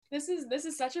This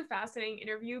is such a fascinating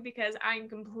interview because I'm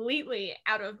completely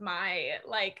out of my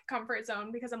comfort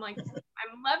zone because I'm loving.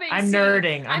 I'm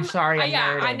nerding. I'm sorry. I'm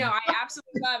yeah, nerding. I know. I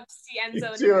absolutely love to see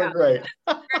Enzo. You're doing great.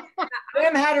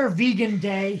 Sam had her vegan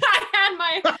day. I had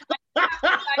my.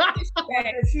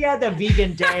 She had the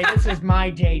vegan day. This is my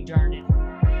day, darn it.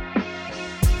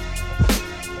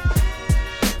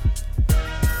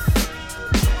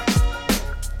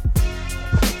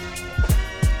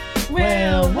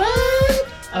 Well, what?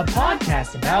 A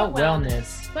podcast about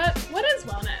wellness. But what is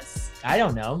wellness? I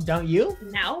don't know. Don't you?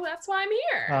 No, that's why I'm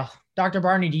here. Dr.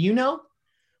 Barney, do you know?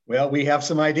 Well, we have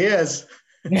some ideas.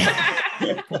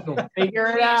 We'll figure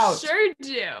it out. Sure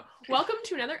do. Welcome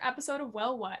to another episode of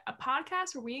Well What, a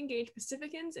podcast where we engage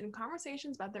Pacificans in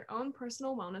conversations about their own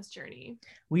personal wellness journey.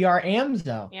 We are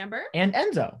Amzo, Amber, and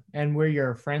Enzo, and we're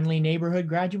your friendly neighborhood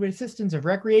graduate assistants of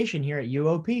recreation here at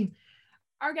UOP.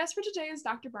 Our guest for today is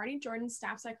Dr. Barney Jordan,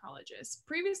 staff psychologist.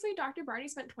 Previously, Dr. Barney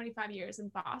spent 25 years in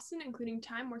Boston, including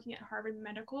time working at Harvard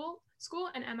Medical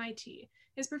School and MIT.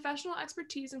 His professional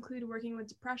expertise include working with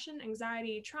depression,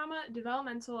 anxiety, trauma,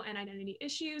 developmental and identity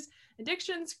issues,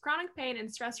 addictions, chronic pain,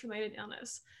 and stress-related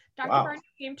illness. Dr. Barney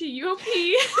came to UOP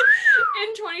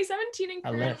in 2017 and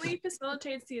currently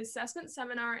facilitates the assessment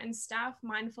seminar and staff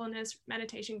mindfulness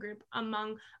meditation group,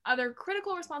 among other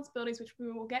critical responsibilities, which we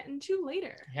will get into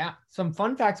later. Yeah. Some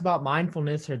fun facts about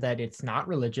mindfulness are that it's not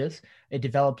religious. It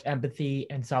develops empathy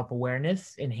and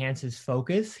self-awareness, enhances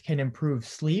focus, can improve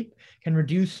sleep, can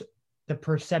reduce the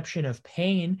perception of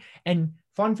pain. And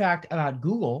fun fact about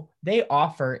Google, they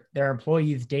offer their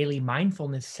employees daily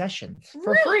mindfulness sessions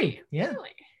for free. Yeah. Really?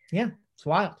 Yeah, it's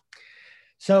wild.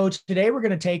 So today we're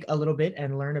going to take a little bit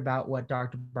and learn about what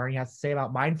Dr. Barney has to say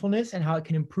about mindfulness and how it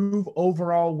can improve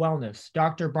overall wellness.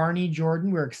 Dr. Barney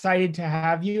Jordan, we're excited to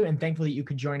have you and thankful that you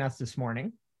could join us this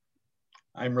morning.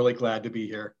 I'm really glad to be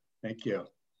here. Thank you.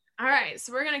 All right,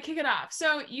 so we're going to kick it off.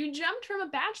 So you jumped from a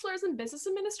bachelor's in business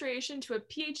administration to a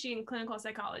PhD in clinical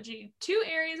psychology, two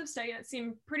areas of study that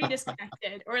seem pretty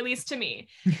disconnected, or at least to me.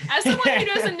 As someone who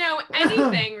doesn't know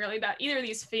anything really about either of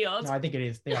these fields. No, I think it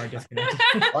is. They are disconnected.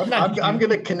 I'm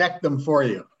going to connect them for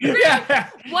you.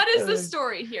 What is the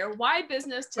story here? Why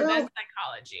business to then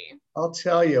psychology? I'll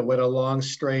tell you what a long,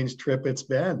 strange trip it's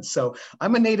been. So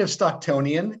I'm a native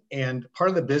Stocktonian, and part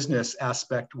of the business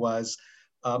aspect was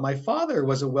my father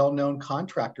was a well-known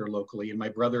contractor locally, and my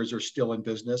brothers are still in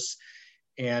business.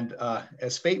 And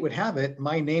as fate would have it,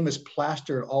 my name is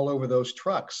plastered all over those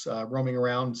trucks roaming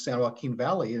around San Joaquin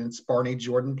Valley, and it's Barney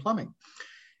Jordan Plumbing.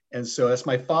 And so as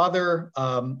my father,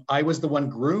 I was the one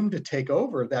groomed to take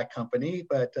over that company,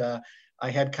 but I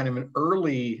had kind of an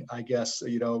early, I guess,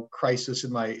 crisis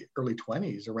in my early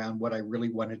 20s around what I really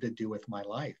wanted to do with my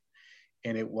life.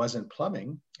 And it wasn't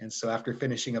plumbing. And so after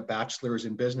finishing a bachelor's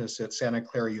in business at Santa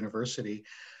Clara University,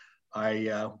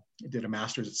 I did a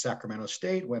master's at Sacramento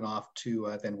State, went off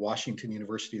to then Washington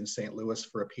University in St. Louis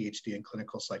for a PhD in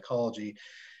clinical psychology,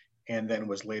 and then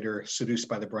was later seduced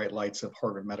by the bright lights of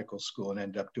Harvard Medical School and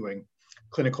ended up doing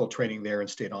clinical training there and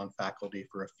stayed on faculty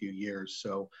for a few years.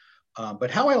 So, but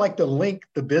how I like to link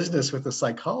the business with the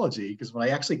psychology, because when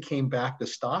I actually came back to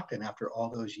Stockton after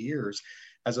all those years,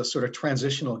 as a sort of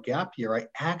transitional gap year, I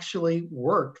actually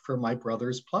worked for my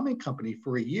brother's plumbing company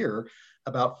for a year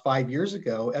about 5 years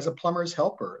ago as a plumber's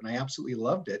helper, and I absolutely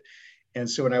loved it. And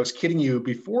so when I was kidding you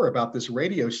before about this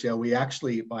radio show,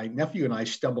 my nephew and I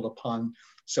stumbled upon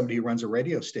somebody who runs a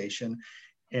radio station,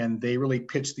 and they really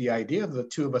pitched the idea of the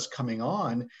two of us coming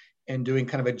on and doing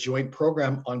kind of a joint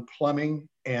program on plumbing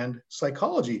and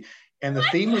psychology. And the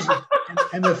theme was,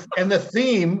 the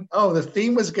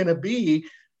theme was going to be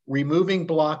removing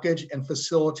blockage and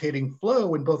facilitating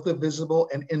flow in both the visible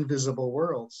and invisible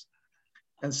worlds.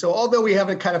 And so although we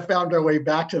haven't kind of found our way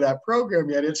back to that program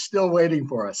yet, it's still waiting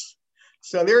for us.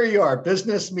 So there you are,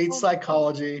 business meets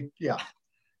psychology. Yeah.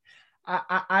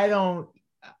 I'm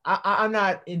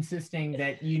not insisting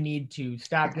that you need to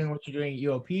stop doing what you're doing at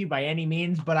UOP by any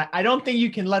means, but I don't think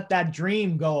you can let that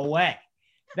dream go away.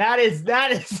 That is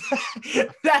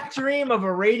that dream of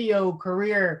a radio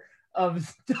career of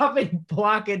stopping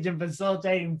blockage and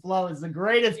facilitating flow is the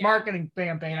greatest marketing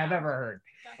campaign I've ever heard.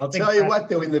 I'll tell you what,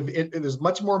 though, there's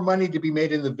much more money to be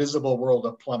made in the visible world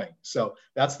of plumbing. So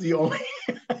that's the only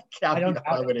caveat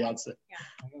I would answer.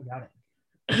 I don't doubt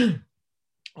it.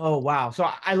 Oh, wow. So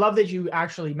I love that you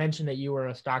actually mentioned that you were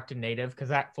a Stockton native, because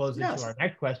that flows into our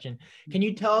next question. Can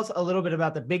you tell us a little bit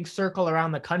about the big circle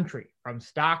around the country, from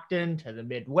Stockton to the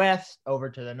Midwest, over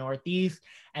to the Northeast,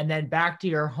 and then back to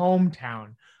your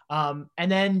hometown?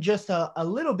 And then just a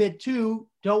little bit too,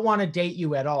 don't want to date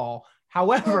you at all.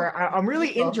 However, I'm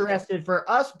really Well, interested for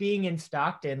us being in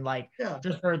Stockton, like yeah.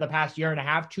 just for the past year and a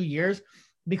half, 2 years,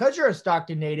 because you're a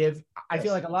Stockton native. I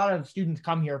feel Yes. like a lot of students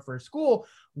come here for school.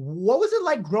 What was it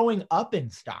like growing up in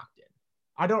Stockton?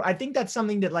 I think that's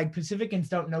something that like Pacificans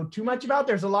don't know too much about.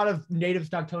 There's a lot of native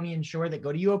Stocktonians, sure, that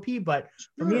go to UOP, but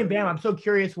for me and Sure. Bam, I'm so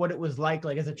curious what it was like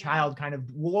as a child, kind of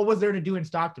what was there to do in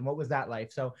Stockton? What was that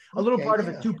like? So a little Okay. part of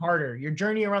a Yeah. two-parter, your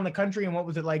journey around the country and what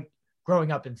was it like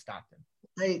growing up in Stockton?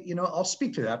 I'll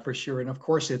speak to that for sure. And of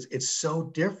course, it's so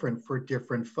different for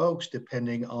different folks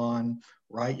depending on,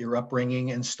 right, your upbringing.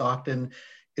 And Stockton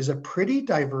is a pretty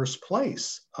diverse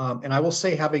place. And I will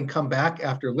say, having come back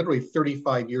after literally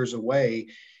 35 years away,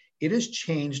 it has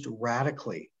changed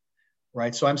radically,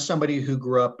 right? So I'm somebody who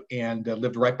grew up and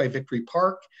lived right by Victory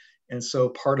Park. And so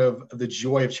part of the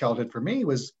joy of childhood for me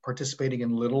was participating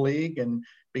in Little League and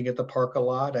being at the park a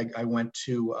lot. I went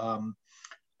to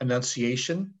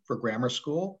Annunciation for grammar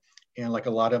school. And like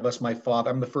a lot of us,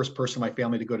 I'm the first person in my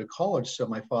family to go to college. So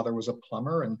my father was a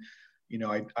plumber. And,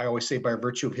 I always say by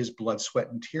virtue of his blood, sweat,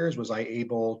 and tears, was I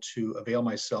able to avail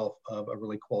myself of a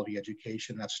really quality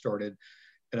education that started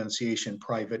Annunciation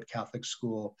private Catholic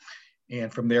school. And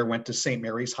from there went to St.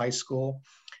 Mary's High School.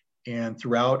 And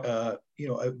throughout, a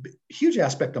huge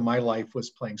aspect of my life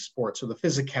was playing sports. So the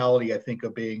physicality, I think,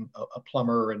 of being a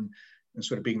plumber and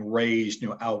sort of being raised,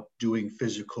 out doing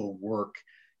physical work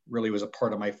really was a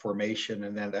part of my formation.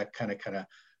 And then that kind of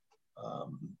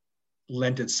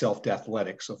lent itself to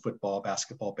athletics. So football,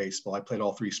 basketball, baseball. I played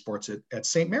all three sports at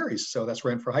St. Mary's. So that's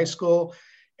where I went for high school.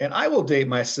 And I will date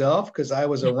myself because I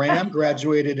was a Ram,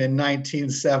 graduated in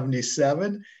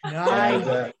 1977. Nice.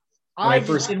 And I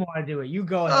just didn't want to do it. You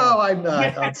go ahead. Oh, I'm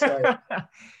not. I'm sorry.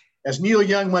 As Neil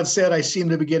Young once said, I seem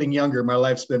to be getting younger. My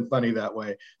life's been funny that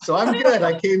way. So I'm good.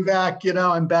 I came back,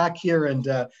 I'm back here and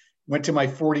went to my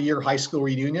 40-year high school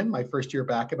reunion, my first year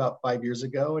back about 5 years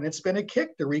ago. And it's been a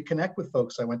kick to reconnect with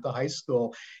folks I went to high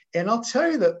school. And I'll tell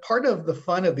you that part of the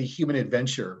fun of the human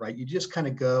adventure, right? You just kind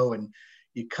of go and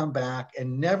you come back,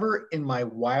 and never in my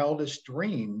wildest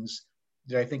dreams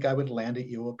did I think I would land at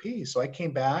UOP. So I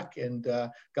came back and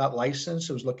got licensed.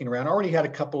 I was looking around. I already had a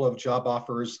couple of job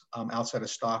offers outside of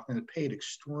Stockton that paid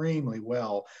extremely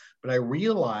well. But I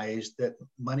realized that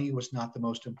money was not the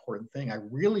most important thing. I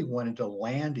really wanted to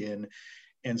land in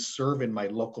and serve in my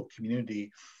local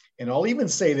community. And I'll even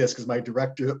say this because my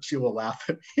director, she will laugh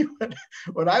at me.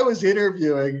 When I was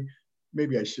interviewing,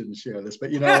 maybe I shouldn't share this,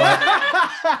 but you know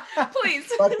what?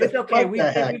 Please. It's okay.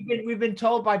 We've been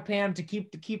told by Pam to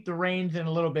keep the reins in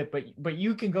a little bit, but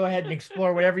you can go ahead and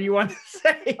explore whatever you want to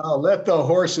say. I'll let the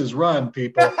horses run,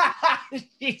 people.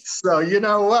 So you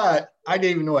know what? I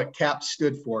didn't even know what CAP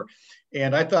stood for.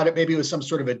 And I thought maybe it was some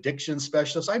sort of addiction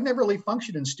specialist. I've never really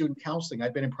functioned in student counseling.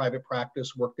 I've been in private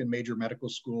practice, worked in major medical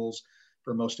schools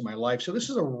for most of my life. So this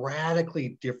is a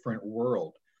radically different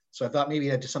world. So I thought maybe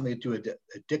it had something to do with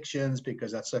addictions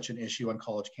because that's such an issue on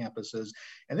college campuses.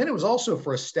 And then it was also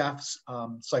for a staff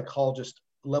psychologist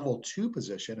level 2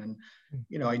 position.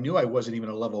 And, I knew I wasn't even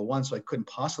a level 1, so I couldn't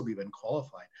possibly have been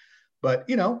qualified. But,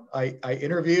 I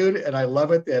interviewed and I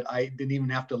love it that I didn't even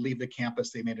have to leave the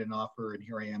campus. They made an offer and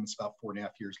here I am. It's about 4.5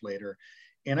 years later.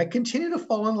 And I continue to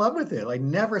fall in love with it. I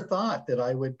never thought that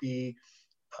I would be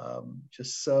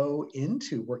just so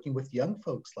into working with young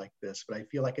folks like this, but I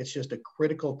feel like it's just a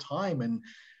critical time in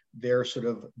their sort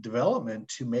of development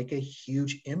to make a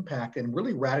huge impact and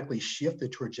really radically shift the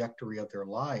trajectory of their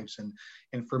lives.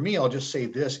 And for me, I'll just say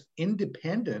this,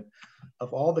 independent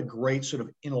of all the great sort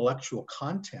of intellectual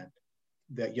content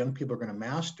that young people are going to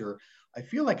master, I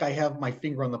feel like I have my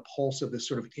finger on the pulse of this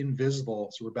sort of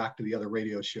invisible, so we're back to the other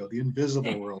radio show, the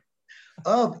invisible world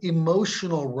of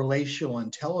emotional relational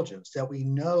intelligence that we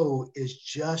know is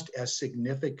just as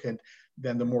significant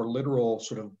than the more literal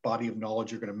sort of body of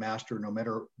knowledge you're going to master no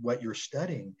matter what you're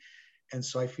studying. And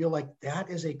so I feel like that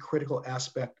is a critical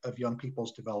aspect of young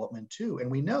people's development too. And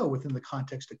we know within the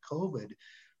context of COVID,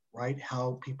 right,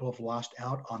 how people have lost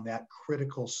out on that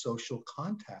critical social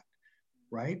contact,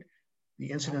 right?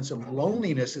 The incidence of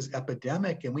loneliness is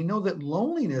epidemic. And we know that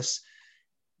loneliness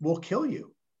will kill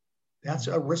you. That's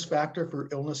a risk factor for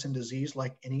illness and disease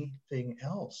like anything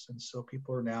else. And so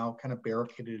people are now kind of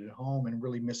barricaded at home and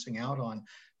really missing out on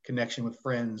connection with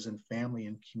friends and family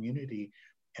and community.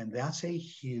 And that's a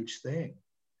huge thing,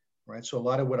 right? So a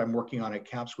lot of what I'm working on at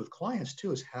CAPS with clients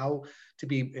too is how to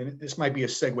be, and this might be a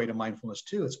segue to mindfulness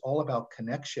too, it's all about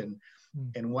connection.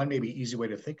 And one maybe easy way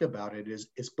to think about it is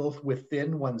it's both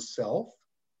within oneself,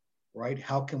 right?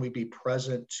 How can we be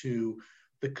present to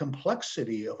the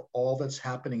complexity of all that's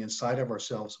happening inside of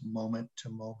ourselves moment to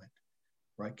moment,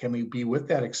 right? Can we be with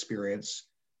that experience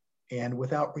and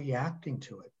without reacting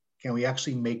to it? Can we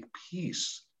actually make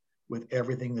peace with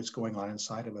everything that's going on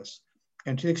inside of us?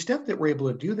 And to the extent that we're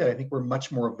able to do that, I think we're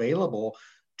much more available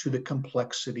to the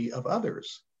complexity of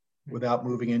others without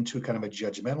moving into kind of a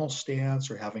judgmental stance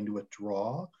or having to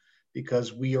withdraw,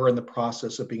 because we are in the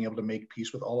process of being able to make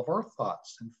peace with all of our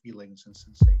thoughts and feelings and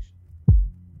sensations.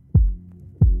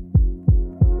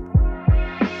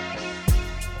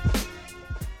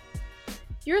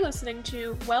 You're listening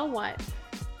to Well What?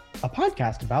 A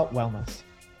podcast about wellness.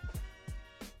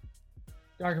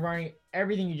 Dr. Barney,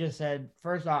 everything you just said,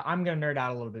 first off, I'm going to nerd out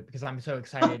a little bit because I'm so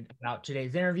excited about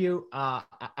today's interview.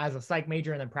 As a psych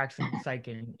major and then practicing psych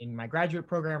in my graduate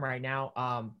program right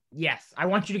now. Yes, I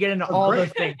want you to get into all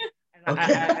those things.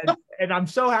 And I'm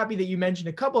so happy that you mentioned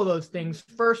a couple of those things.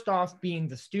 First off, being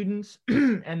the students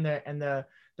and the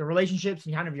relationships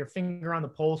and kind of your finger on the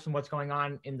pulse and what's going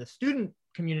on in the student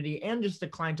community and just the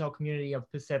clientele community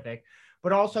of Pacific,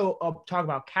 but also talk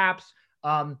about CAPS.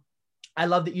 I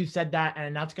love that you said that,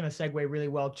 and that's going to segue really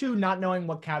well too, not knowing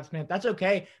what CAPS meant. That's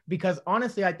okay, because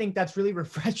honestly, I think that's really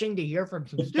refreshing to hear from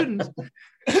some students.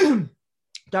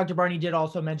 Dr. Barney did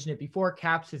also mention it before.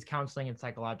 CAPS is Counseling and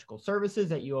Psychological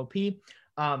Services at UOP.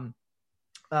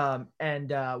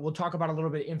 We'll talk about a little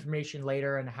bit of information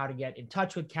later and how to get in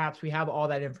touch with CAPS. We have all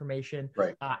that information.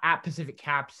 Right. At Pacific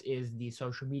CAPS is the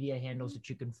social media handles that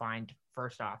you can find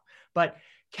first off. But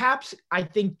CAPS, I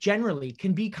think generally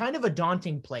can be kind of a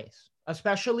daunting place,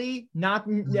 especially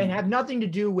and have nothing to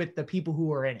do with the people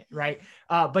who are in it, right?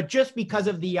 But just because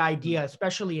of the idea,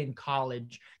 especially in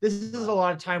college, this is a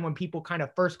lot of time when people kind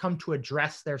of first come to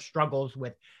address their struggles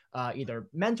with either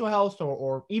mental health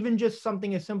or even just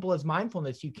something as simple as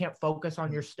mindfulness. You can't focus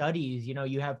on your studies. You know,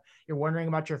 you're wondering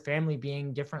about your family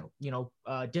being different,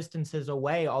 distances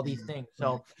away, all these things.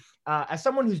 So as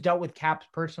someone who's dealt with CAPS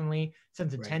personally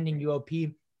since attending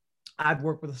UOP, I've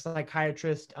worked with a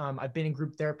psychiatrist. I've been in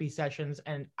group therapy sessions,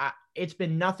 and it's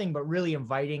been nothing but really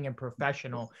inviting and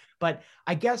professional. But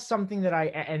I guess something that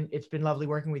and it's been lovely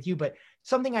working with you, but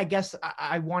something I guess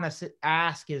I want to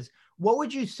ask is, what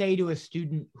would you say to a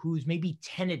student who's maybe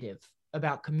tentative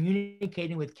about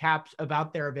communicating with CAPS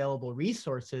about their available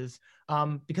resources?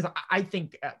 Because I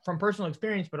think from personal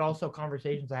experience, but also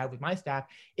conversations I have with my staff,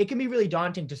 it can be really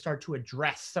daunting to start to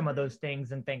address some of those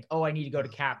things and think, oh, I need to go to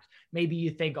CAPS. Maybe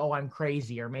you think, oh, I'm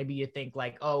crazy. Or maybe you think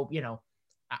like, oh,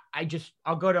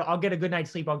 I'll get a good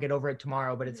night's sleep. I'll get over it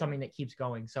tomorrow, but it's something that keeps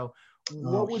going. So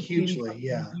what would you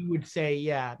would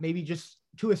say, maybe just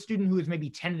to a student who is maybe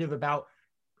tentative about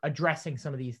addressing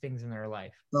some of these things in their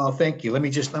life? Oh, thank you. I'm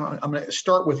going to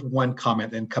start with one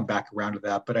comment and come back around to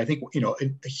that. But I think,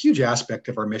 a huge aspect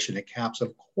of our mission at CAPS,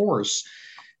 of course,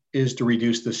 is to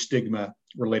reduce the stigma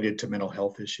related to mental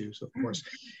health issues, of course.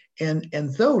 And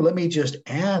though, let me just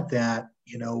add that,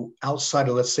 outside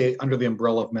of, let's say, under the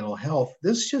umbrella of mental health,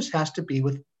 this just has to be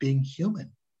with being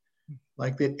human.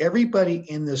 Like that everybody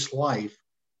in this life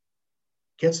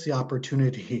gets the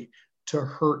opportunity to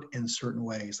hurt in certain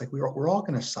ways. Like we're all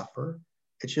going to suffer.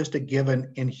 It's just a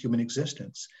given in human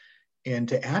existence. And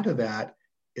to add to that,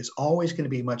 it's always going to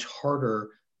be much harder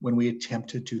when we attempt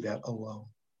to do that alone,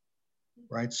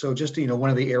 right? So just, one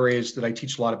of the areas that I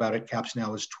teach a lot about at CAPS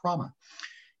now is trauma.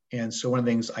 And so one of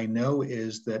the things I know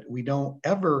is that we don't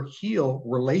ever heal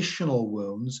relational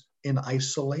wounds in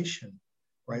isolation,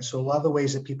 right? So a lot of the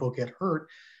ways that people get hurt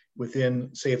within,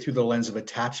 say, through the lens of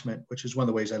attachment, which is one of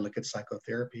the ways I look at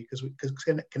psychotherapy, because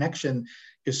connection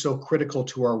is so critical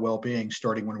to our well-being,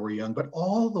 starting when we're young, but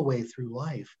all the way through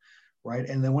life, right?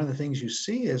 And then one of the things you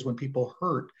see is when people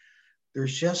hurt,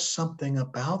 there's just something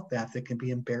about that can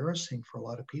be embarrassing for a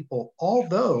lot of people,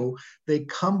 although they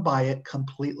come by it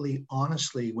completely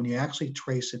honestly. When you actually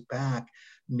trace it back,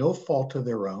 no fault of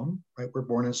their own, right? We're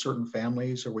born in certain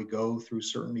families or we go through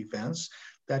certain events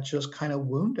that just kind of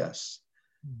wound us.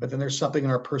 But then there's something in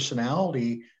our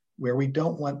personality where we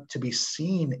don't want to be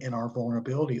seen in our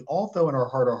vulnerability, although in our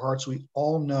heart of hearts, we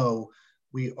all know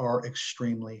we are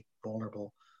extremely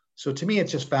vulnerable. So to me,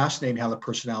 it's just fascinating how the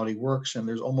personality works. And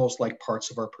there's almost like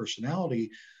parts of our personality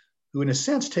who, in a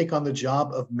sense, take on the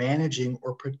job of managing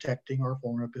or protecting our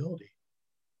vulnerability.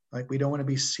 Like we don't want to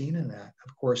be seen in that.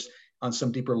 Of course, on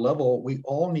some deeper level, we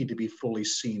all need to be fully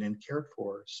seen and cared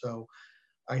for. So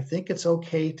I think it's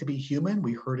okay to be human.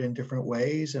 We hurt in different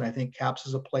ways. And I think CAPS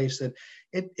is a place that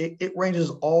it ranges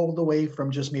all the way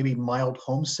from just maybe mild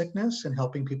homesickness and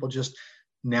helping people just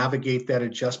navigate that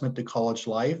adjustment to college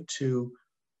life to,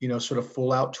 sort of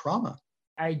full out trauma.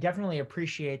 I definitely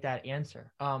appreciate that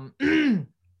answer. And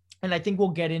I think we'll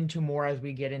get into more as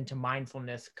we get into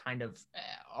mindfulness, kind of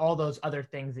all those other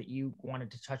things that you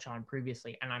wanted to touch on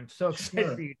previously. And I'm so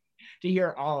excited for you to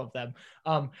hear all of them.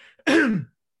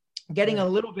 getting a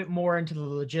little bit more into the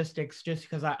logistics, just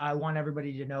because I want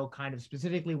everybody to know kind of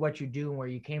specifically what you do and where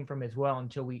you came from as well,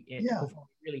 before we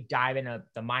really dive into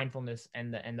the mindfulness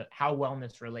and the how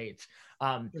wellness relates.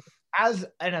 As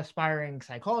an aspiring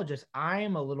psychologist, I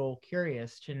am a little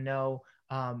curious to know,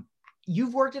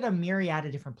 you've worked at a myriad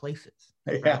of different places.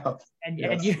 Right? Yeah. And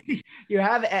Yes. you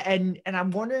have, and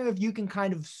I'm wondering if you can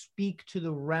kind of speak to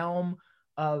the realm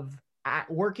of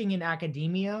working in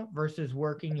academia versus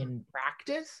working in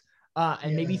practice,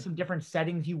 and maybe some different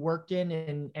settings you worked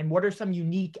in, and what are some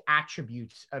unique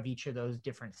attributes of each of those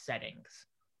different settings?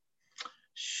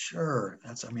 Sure.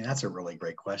 That's a really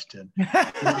great question.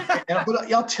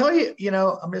 But I'll tell you,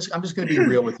 I'm just going to be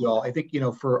real with you all. I think,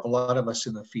 for a lot of us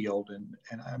in the field,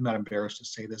 and I'm not embarrassed to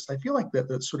say this, I feel like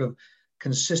that sort of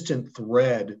consistent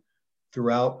thread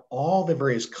throughout all the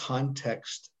various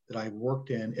contexts that I've worked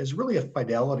in is really a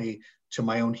fidelity to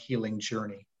my own healing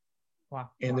journey. Wow.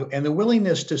 And the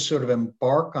willingness to sort of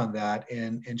embark on that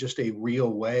in just a real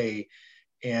way.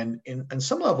 And in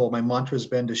some level, my mantra has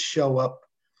been to show up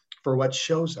for what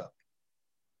shows up,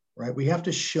 right? We have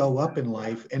to show up in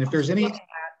life. And if there's any,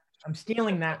 I'm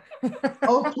stealing that.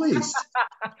 oh, please.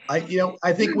 I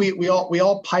think we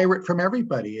all pirate from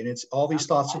everybody, and it's all these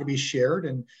thoughts are to be shared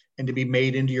and to be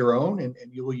made into your own, and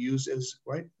you will use as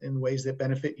right in ways that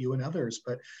benefit you and others,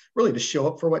 but really to show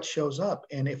up for what shows up.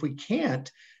 And if we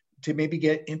can't, to maybe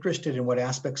get interested in what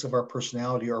aspects of our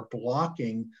personality are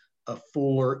blocking a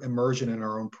fuller immersion in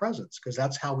our own presence, because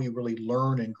that's how we really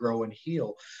learn and grow and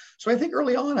heal. So I think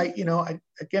early on, I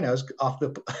was off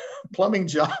the plumbing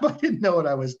job. I didn't know what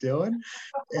I was doing.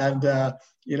 And,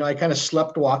 I kind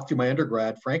of walked through my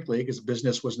undergrad, frankly, because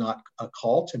business was not a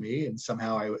call to me. And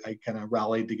somehow I kind of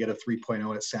rallied to get a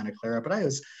 3.0 at Santa Clara, but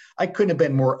I couldn't have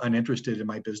been more uninterested in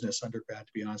my business undergrad,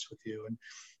 to be honest with you. And,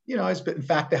 in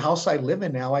fact, the house I live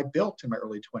in now, I built in my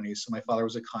early 20s. So my father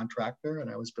was a contractor, and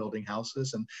I was building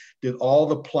houses and did all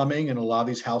the plumbing in a lot of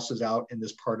these houses out in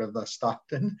this part of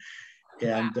Stockton.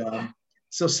 And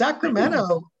so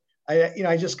Sacramento,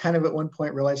 I just kind of at one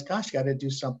point realized, gosh, got to do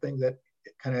something that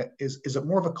kind of is it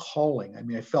more of a calling? I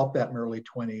mean, I felt that in my early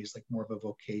 20s, like more of a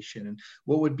vocation, and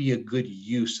what would be a good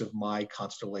use of my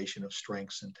constellation of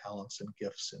strengths and talents and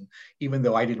gifts. And even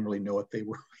though I didn't really know what they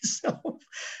were myself.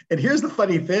 And here's the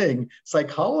funny thing,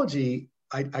 psychology,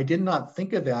 I did not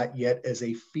think of that yet as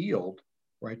a field,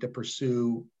 right, to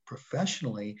pursue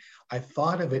professionally. I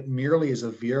thought of it merely as a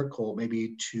vehicle,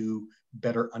 maybe to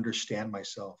better understand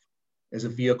myself, as a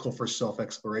vehicle for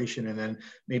self-exploration. And then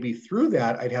maybe through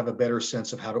that, I'd have a better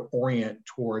sense of how to orient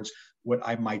towards what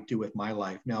I might do with my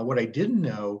life. Now, what I didn't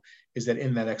know is that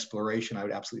in that exploration, I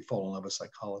would absolutely fall in love with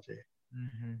psychology.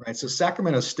 Right. So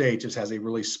Sacramento State just has a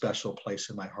really special place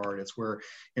in my heart. It's where,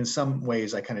 in some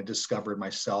ways, I kind of discovered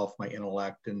myself, my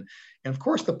intellect, and of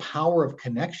course, the power of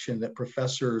connection that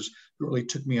professors who really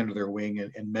took me under their wing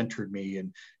and mentored me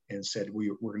and said,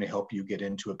 we're going to help you get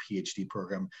into a PhD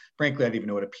program. Frankly, I didn't even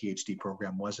know what a PhD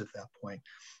program was at that point.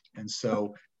 And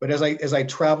so, but as I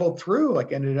traveled through,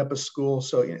 like ended up a school.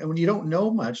 So, and when you don't know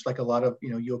much, like a lot of,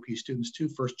 UOP students too,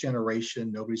 first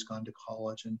generation, nobody's gone to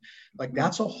college. And like,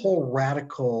 that's a whole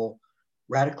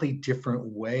radically different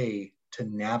way to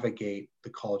navigate the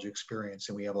college experience.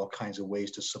 And we have all kinds of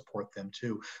ways to support them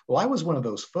too. Well, I was one of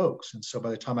those folks. And so by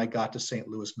the time I got to St.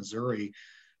 Louis, Missouri,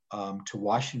 to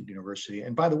Washington University,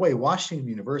 and by the way, Washington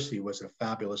University was a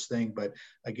fabulous thing. But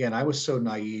again, I was so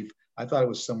naive. I thought it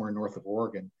was somewhere north of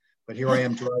Oregon. But here I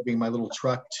am driving my little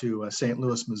truck to St.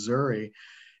 Louis, Missouri.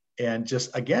 And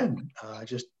just, again,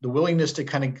 just the willingness to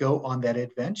kind of go on that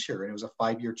adventure. And it was a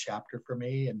 5-year chapter for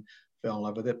me and fell in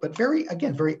love with it. But very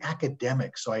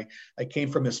academic. So I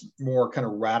came from this more kind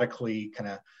of radically kind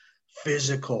of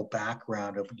physical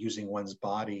background of using one's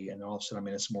body. And all of a sudden, I'm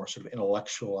in this more sort of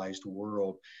intellectualized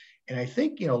world. And I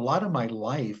think, a lot of my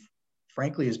life,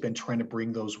 frankly, has been trying to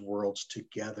bring those worlds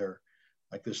together,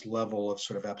 like this level of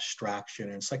sort of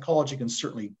abstraction. And psychology can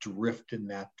certainly drift in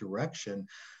that direction.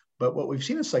 But what we've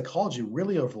seen in psychology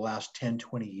really over the last 10,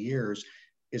 20 years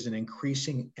is an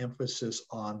increasing emphasis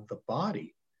on the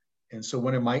body. And so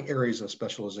one of my areas of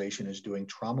specialization is doing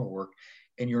trauma work.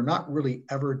 And you're not really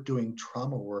ever doing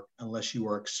trauma work unless you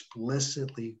are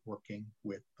explicitly working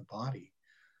with the body.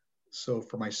 So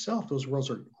for myself, those worlds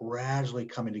are gradually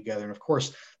coming together. And of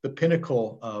course, the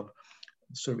pinnacle of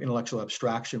sort of intellectual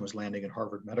abstraction was landing at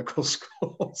Harvard Medical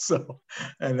School. So,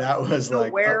 and that was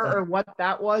like where or what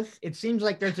that was. It seems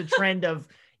like there's a trend of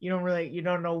you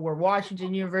don't know where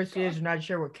Washington University is. You're not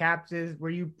sure what CAPS is. Were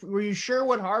you sure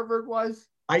what Harvard was?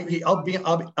 I'm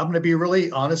going to be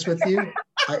really honest with you.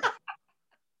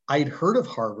 I'd heard of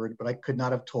Harvard, but I could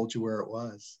not have told you where it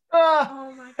was.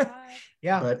 Oh my God.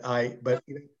 Yeah.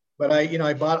 But But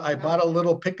I bought a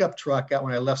little pickup truck out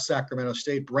when I left Sacramento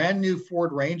State, brand new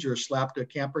Ford Ranger, slapped a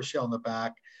camper shell in the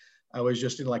back. I was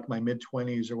just in like my mid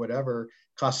 20s or whatever,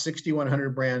 cost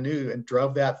 6,100 brand new, and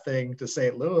drove that thing to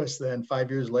St. Louis. Then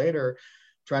 5 years later,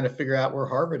 trying to figure out where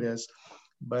Harvard is,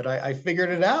 but I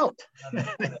figured it out.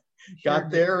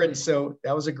 Got there. And so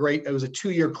that was it was a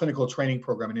 2-year clinical training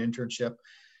program, an internship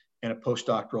and a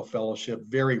postdoctoral fellowship,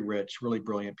 very rich, really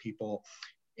brilliant people,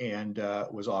 and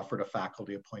was offered a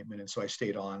faculty appointment. And so I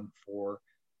stayed on for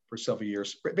several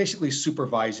years, basically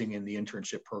supervising in the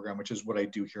internship program, which is what I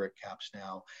do here at CAPS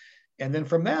now. And then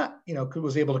from that,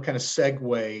 was able to kind of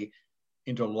segue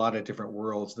into a lot of different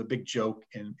worlds. The big joke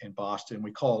in Boston,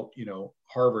 we call,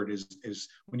 Harvard is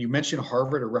when you mention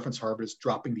Harvard or reference Harvard, it's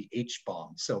dropping the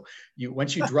H-bomb. So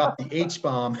once you drop the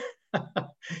H-bomb,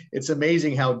 it's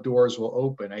amazing how doors will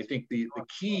open. I think the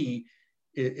key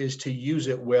is to use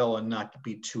it well and not to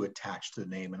be too attached to the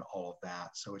name and all of that.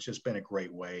 So it's just been a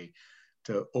great way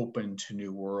to open to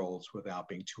new worlds without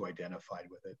being too identified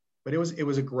with it. But it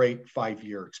was a great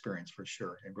 5-year experience for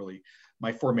sure. And really,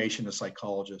 my formation as a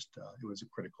psychologist, it was a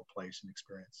critical place and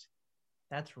experience.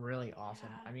 That's really awesome.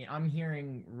 I mean, I'm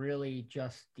hearing really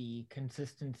just the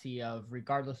consistency of,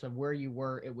 regardless of where you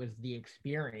were, it was the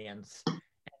experience and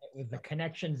it was the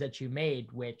connections that you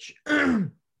made, which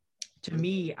to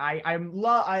me, I'm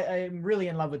really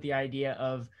in love with the idea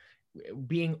of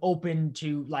being open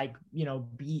to, like,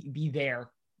 be there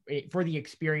for the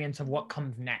experience of what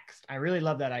comes next. I really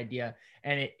love that idea.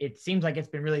 And it seems like it's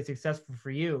been really successful for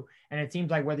you. And it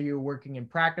seems like whether you're working in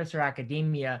practice or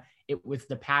academia, it was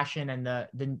the passion and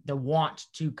the want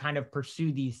to kind of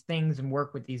pursue these things and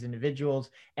work with these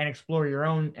individuals and explore your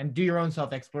own and do your own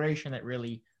self-exploration that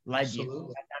really led Absolutely.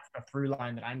 you. That's the through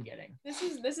line that I'm getting.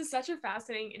 This is such a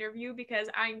fascinating interview because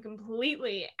I'm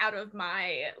completely out of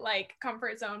my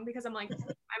comfort zone, because I'm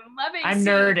loving. I'm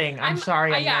nerding. I'm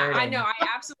sorry. I'm yeah, nerding. I know. I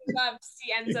absolutely love to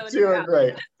see Enzo. You're doing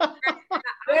great.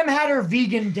 Sam had her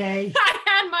vegan day. I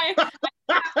had my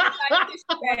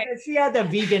She had the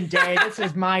vegan day. This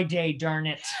is my day, darn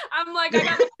it. I'm like, I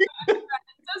got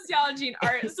sociology and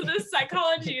art, so this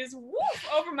psychology is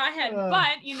over my head. But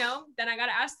then I got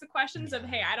to ask the questions of,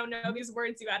 hey, I don't know these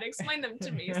words, you got to explain them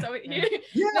to me. So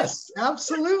yes,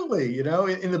 absolutely.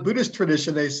 In the Buddhist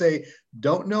tradition, they say,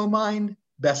 don't know mind,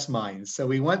 best mind. So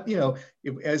we want,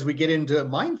 as we get into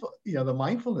the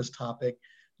mindfulness topic,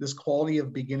 this quality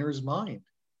of beginner's mind.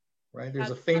 Right. There's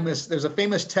a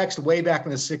famous text way back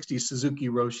in the 60s, Suzuki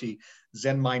Roshi,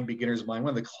 Zen Mind, Beginner's Mind,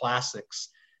 one of the classics.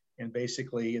 And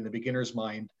basically in the beginner's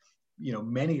mind,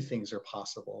 many things are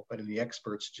possible, but in the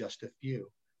experts, just a few.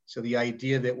 So the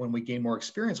idea that when we gain more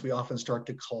experience, we often start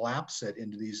to collapse it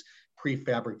into these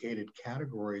prefabricated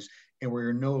categories, and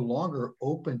we're no longer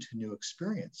open to new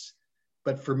experience.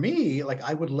 But for me,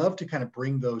 I would love to kind of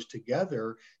bring those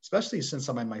together, especially since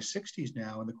I'm in my 60s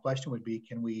now. And the question would be,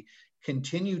 can we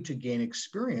continue to gain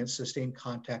experience, sustain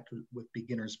contact with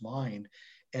beginner's mind,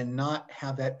 and not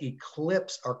have that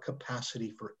eclipse our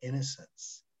capacity for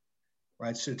innocence,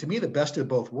 right? So to me, the best of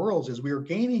both worlds is we are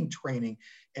gaining training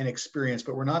and experience,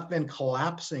 but we're not then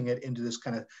collapsing it into this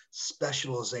kind of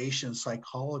specialization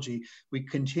psychology. We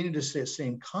continue to stay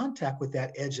in contact with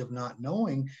that edge of not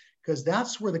knowing, because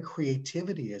that's where the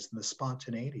creativity is and the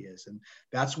spontaneity is. And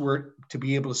that's where to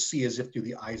be able to see as if through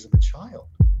the eyes of a child.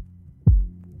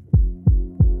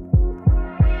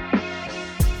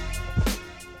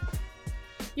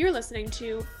 You're listening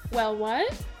to Well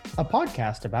What? A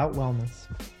podcast about wellness.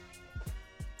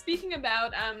 Speaking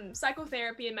about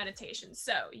psychotherapy and meditation.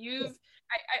 So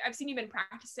I've seen you've been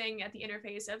practicing at the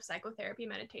interface of psychotherapy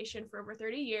and meditation for over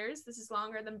 30 years. This is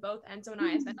longer than both Enzo and I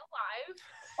have been alive.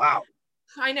 Wow.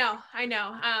 I know.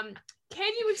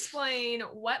 Can you explain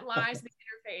what lies in the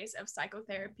interface of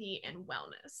psychotherapy and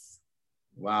wellness?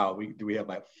 Wow, we have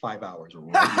like 5 hours or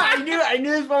more. I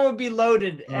knew this one would be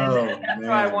loaded, and that's man.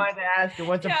 why I wanted to ask you.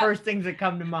 What's the first things that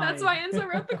come to mind? That's why Enzo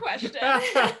wrote the question.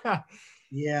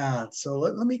 Yeah, so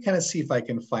let me kind of see if I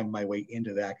can find my way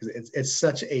into that, because it's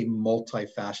such a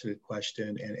multifaceted question,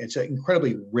 and it's an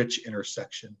incredibly rich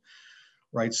intersection,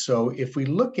 right? So if we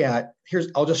look at,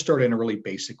 I'll just start in a really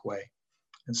basic way.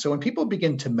 And so when people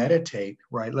begin to meditate,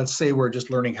 right, let's say we're just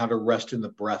learning how to rest in the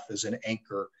breath as an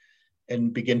anchor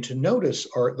and begin to notice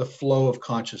the flow of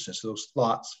consciousness, those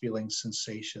thoughts, feelings,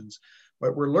 sensations,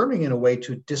 but we're learning in a way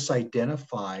to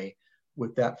disidentify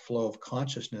with that flow of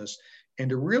consciousness and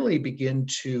to really begin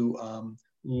to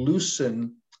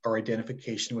loosen our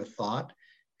identification with thought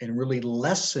and really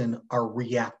lessen our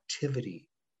reactivity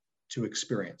to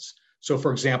experience. So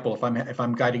for example, if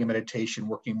I'm guiding a meditation,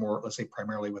 working more, let's say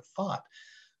primarily with thought,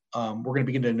 we're going to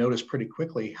begin to notice pretty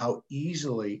quickly how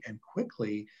easily and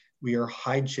quickly we are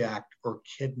hijacked or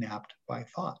kidnapped by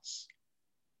thoughts,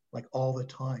 like all the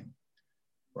time,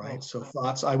 right? Oh. So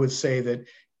thoughts, I would say that,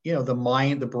 you know, the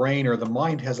mind, the brain or the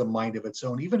mind has a mind of its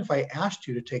own. Even if I asked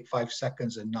you to take 5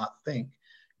 seconds and not think,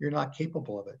 you're not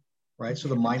capable of it, right? So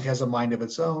the mind has a mind of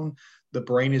its own. The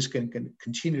brain is going to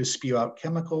continue to spew out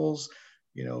chemicals,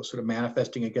 you know, sort of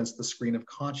manifesting against the screen of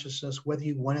consciousness, whether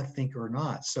you want to think or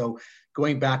not. So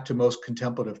going back to most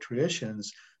contemplative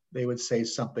traditions, they would say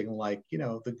something like, you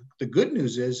know, the good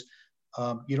news is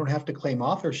you don't have to claim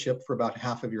authorship for about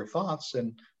half of your thoughts.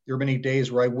 And there are many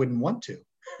days where I wouldn't want to.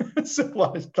 So a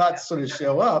lot of thoughts sort of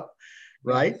show up,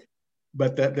 right?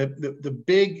 But the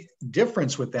big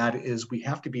difference with that is we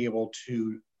have to be able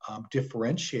to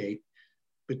differentiate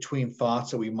between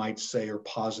thoughts that we might say are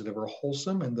positive or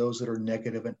wholesome and those that are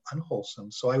negative and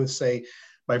unwholesome. So I would say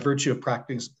by virtue of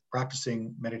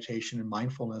practicing meditation and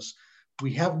mindfulness,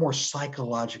 we have more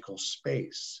psychological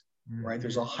space, right?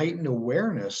 There's a heightened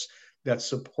awareness that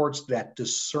supports that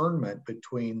discernment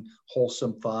between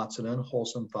wholesome thoughts and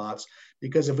unwholesome thoughts.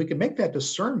 Because if we can make that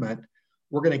discernment,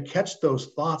 we're going to catch those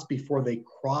thoughts before they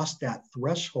cross that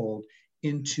threshold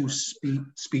into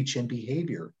speech and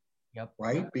behavior. Yep.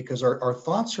 Right? Because our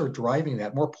thoughts are driving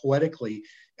that. More poetically,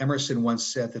 Emerson once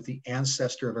said that the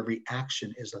ancestor of every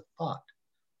action is a thought.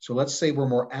 So let's say we're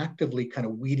more actively kind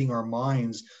of weeding our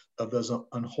minds of those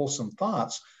unwholesome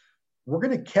thoughts. We're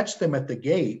going to catch them at the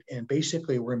gate. And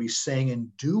basically, we're going to be saying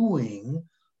and doing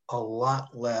a lot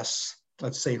less,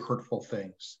 let's say, hurtful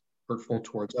things, hurtful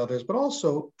towards others, but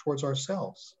also towards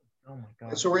ourselves. Oh my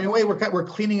God. So in a way, we're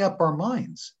cleaning up our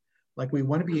minds. Like we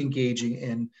want to be engaging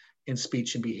in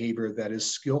speech and behavior that is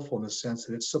skillful in the sense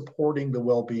that it's supporting the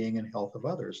well-being and health of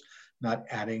others, not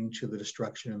adding to the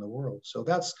destruction in the world. So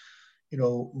that's, you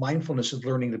know, mindfulness is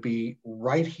learning to be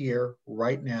right here,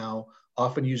 right now,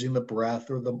 often using the breath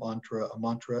or the mantra. A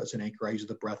mantra as an anchor. I use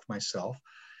the breath myself.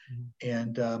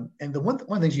 And the one of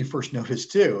the things you first notice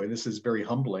too, and this is very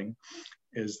humbling,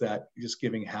 is that just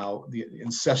giving how the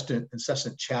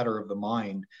incessant chatter of the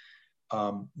mind,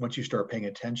 once you start paying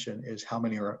attention, is how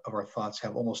many of our thoughts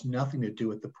have almost nothing to do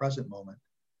with the present moment,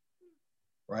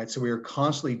 right? So we are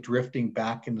constantly drifting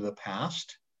back into the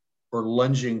past or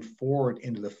lunging forward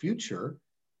into the future.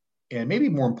 And maybe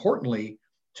more importantly,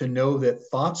 to know that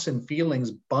thoughts and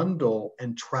feelings bundle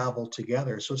and travel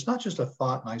together. So it's not just a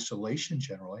thought in isolation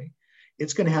generally,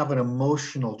 it's going to have an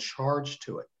emotional charge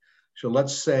to it. So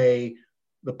let's say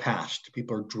the past,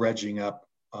 people are dredging up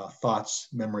thoughts,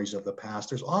 memories of the past.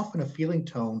 There's often a feeling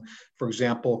tone, for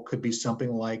example, could be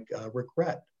something like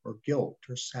regret or guilt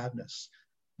or sadness,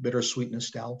 bittersweet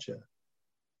nostalgia.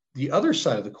 The other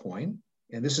side of the coin,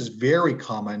 and this is very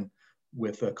common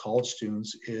with college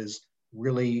students, is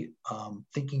really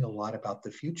thinking a lot about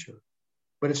the future.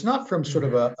 But it's not from sort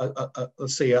of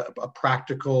let's say a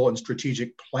practical and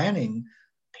strategic planning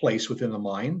place within the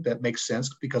mind that makes sense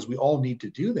because we all need to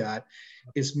do that.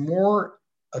 It's more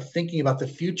of thinking about the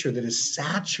future that is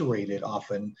saturated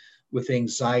often with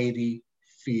anxiety,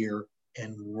 fear,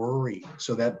 and worry.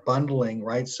 So that bundling,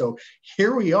 right? So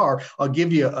here we are. I'll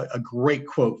give you a great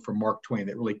quote from Mark Twain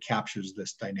that really captures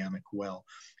this dynamic well.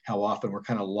 How often we're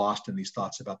kind of lost in these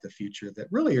thoughts about the future that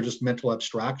really are just mental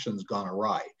abstractions gone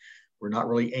awry. We're not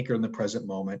really anchored in the present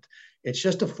moment. It's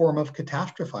just a form of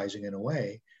catastrophizing in a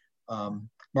way.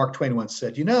 Mark Twain once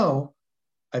said, you know,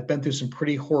 I've been through some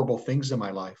pretty horrible things in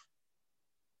my life,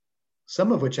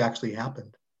 some of which actually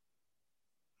happened,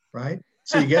 right?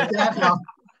 So you get that now,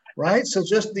 right? So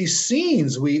just these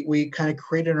scenes we kind of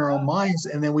create in our own minds,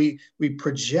 and then we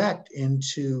project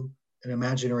into an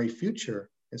imaginary future.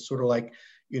 It's sort of like,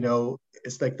 you know,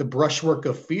 it's like the brushwork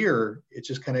of fear. It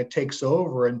just kind of takes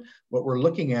over. And what we're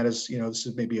looking at is, you know, this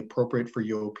is maybe appropriate for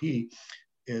UOP,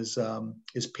 is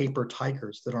paper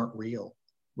tigers that aren't real.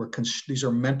 These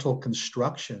are mental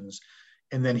constructions.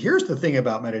 And then here's the thing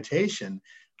about meditation,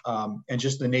 and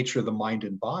just the nature of the mind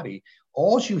and body.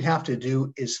 All you have to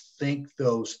do is think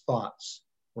those thoughts,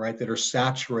 right, that are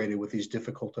saturated with these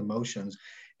difficult emotions.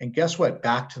 And guess what?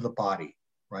 Back to the body,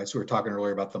 right? So we were talking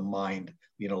earlier about the mind,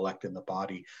 the intellect, and the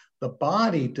body. The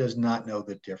body does not know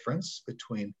the difference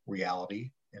between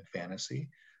reality and fantasy.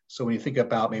 So when you think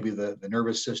about maybe the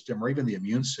nervous system or even the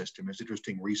immune system, there's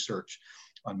interesting research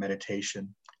on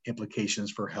meditation,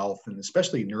 implications for health, and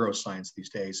especially neuroscience these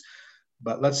days.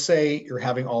 But let's say you're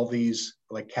having all these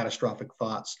like catastrophic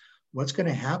thoughts. What's going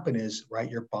to happen is, right,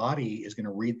 your body is going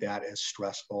to read that as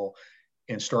stressful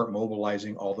and start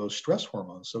mobilizing all those stress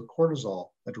hormones. So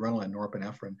cortisol, adrenaline,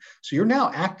 norepinephrine. So you're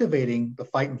now activating the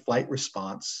fight and flight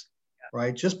response,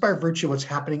 right? Just by virtue of what's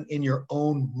happening in your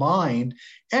own mind.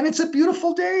 And it's a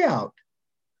beautiful day out.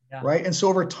 Yeah. right? And so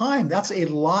over time, that's a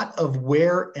lot of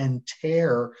wear and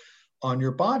tear on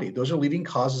your body. Those are leading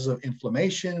causes of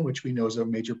inflammation, which we know is a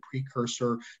major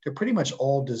precursor to pretty much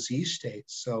all disease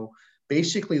states. So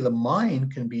basically, the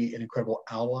mind can be an incredible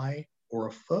ally or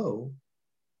a foe,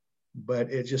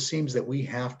 but it just seems that we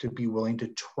have to be willing to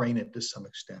train it to some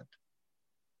extent,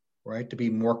 right? To be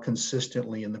more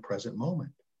consistently in the present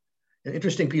moment. An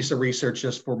interesting piece of research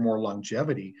just for more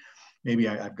longevity. Maybe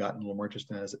I've gotten a little more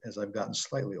interested as I've gotten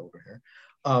slightly older here.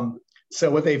 So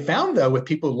what they found, though, with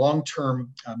people,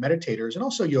 long-term meditators and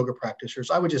also yoga practitioners,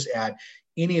 I would just add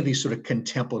any of these sort of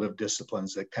contemplative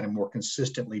disciplines that kind of more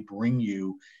consistently bring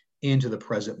you into the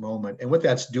present moment. And what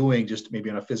that's doing, just maybe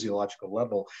on a physiological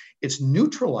level, it's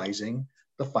neutralizing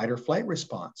the fight or flight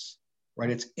response, right?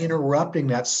 It's interrupting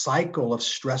that cycle of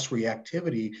stress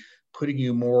reactivity, putting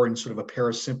you more in sort of a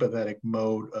parasympathetic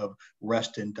mode of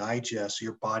rest and digest, so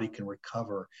your body can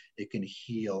recover, it can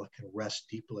heal, it can rest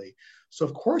deeply. So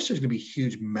of course, there's going to be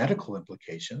huge medical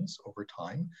implications over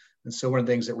time. And so one of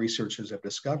the things that researchers have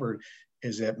discovered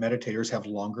is that meditators have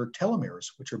longer telomeres,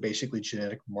 which are basically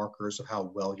genetic markers of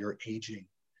how well you're aging.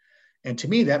 And to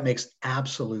me, that makes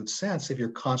absolute sense. If you're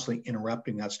constantly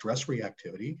interrupting that stress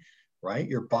reactivity, right,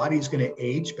 your body's going to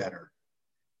age better.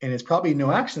 And it's probably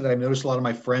no accident that I've noticed a lot of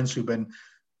my friends who've been,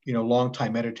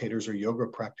 longtime meditators or yoga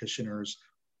practitioners,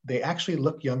 they actually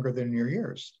look younger than in your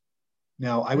years.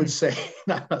 Now, I would say,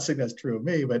 I'm not saying that's true of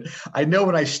me, but I know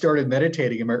when I started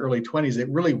meditating in my early 20s, it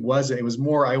really wasn't. It was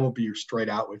more, I will be straight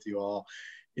out with you all.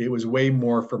 It was way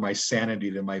more for my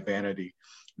sanity than my vanity.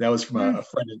 That was from a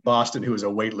friend in Boston who was a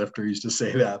weightlifter who used to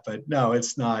say that. But no,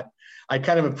 it's not. I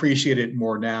kind of appreciate it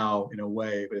more now in a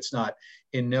way, but it's not.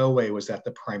 In no way was that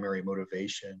the primary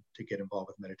motivation to get involved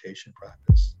with meditation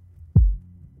practice.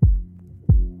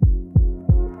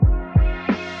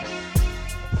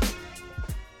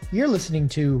 You're listening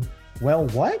to, well,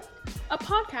 what? A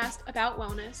podcast about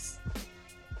wellness.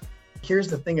 Here's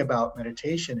the thing about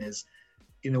meditation is,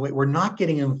 in a way, we're not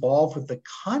getting involved with the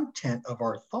content of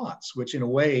our thoughts, which in a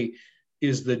way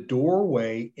is the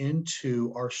doorway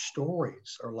into our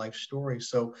stories, our life stories.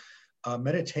 So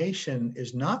meditation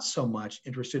is not so much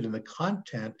interested in the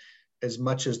content as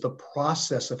much as the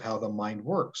process of how the mind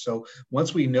works. So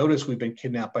once we notice we've been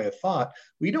kidnapped by a thought,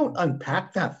 we don't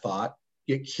unpack that thought,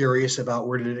 get curious about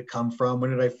where did it come from? When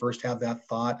did I first have that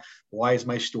thought? Why is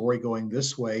my story going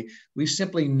this way? We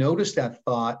simply notice that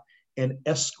thought and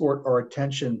escort our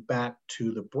attention back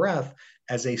to the breath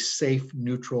as a safe,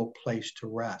 neutral place to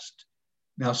rest.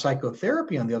 Now,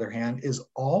 psychotherapy, on the other hand, is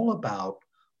all about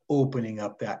opening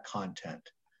up that content.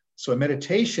 So in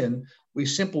meditation, we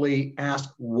simply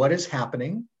ask, what is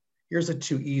happening? Here's the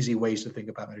two easy ways to think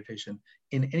about meditation.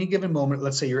 In any given moment,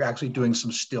 let's say you're actually doing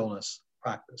some stillness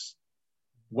practice.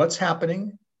 What's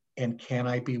happening, and can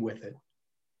I be with it?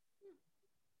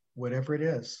 Whatever it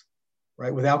is,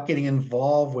 right? Without getting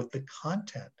involved with the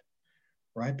content,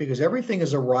 right? Because everything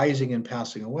is arising and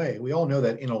passing away. We all know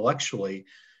that intellectually,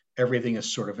 everything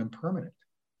is sort of impermanent.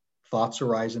 Thoughts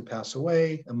arise and pass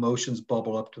away. Emotions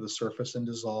bubble up to the surface and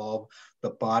dissolve.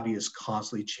 The body is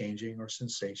constantly changing, or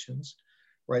sensations,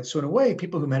 right? So in a way,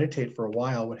 people who meditate for a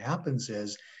while, what happens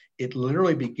is it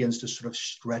literally begins to sort of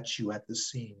stretch you at the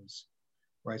seams,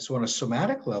 right? So on a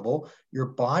somatic level, your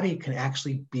body can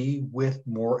actually be with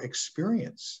more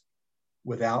experience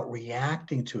without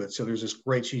reacting to it. So there's this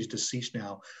great, she's deceased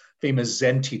now, famous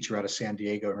Zen teacher out of San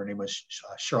Diego. Her name was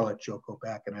Charlotte Joko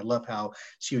Beck. And I love how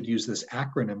she would use this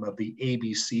acronym of the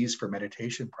ABCs for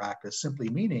meditation practice, simply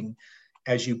meaning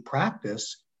as you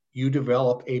practice, you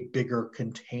develop a bigger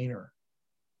container,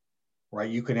 right?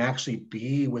 You can actually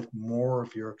be with more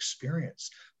of your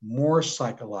experience, more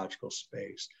psychological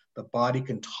space. The body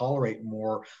can tolerate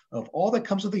more of all that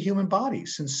comes with the human body,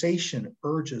 sensation,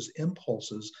 urges,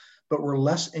 impulses, but we're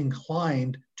less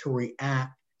inclined to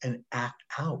react and act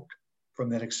out from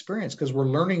that experience because we're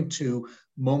learning to,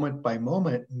 moment by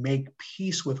moment, make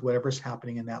peace with whatever's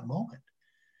happening in that moment.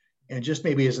 And just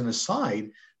maybe as an aside,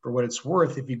 for what it's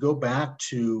worth, if you go back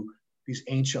to these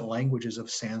ancient languages of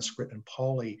Sanskrit and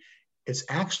Pali, it's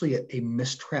actually a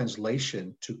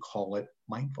mistranslation to call it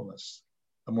mindfulness.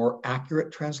 A more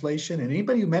accurate translation, and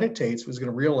anybody who meditates is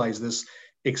going to realize this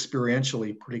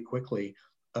experientially pretty quickly,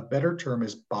 a better term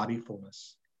is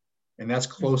bodyfulness. And that's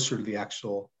closer to the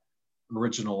actual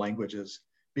original languages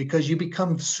because you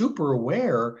become super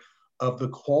aware of the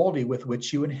quality with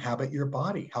which you inhabit your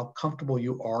body, how comfortable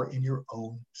you are in your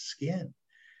own skin.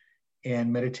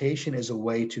 And meditation is a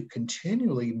way to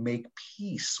continually make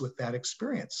peace with that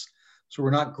experience. So we're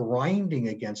not grinding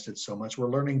against it so much. We're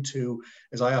learning to,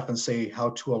 as I often say,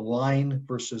 how to align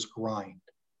versus grind,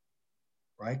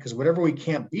 right? Because whatever we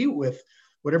can't be with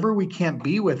whatever we can't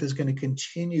be with is going to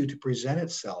continue to present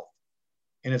itself.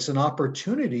 And it's an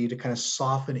opportunity to kind of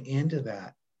soften into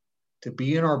that, to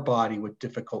be in our body with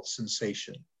difficult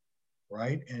sensation,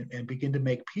 right? And begin to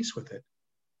make peace with it.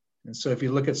 And so if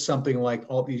you look at something like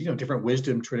all these, different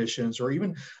wisdom traditions, or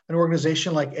even an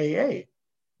organization like AA,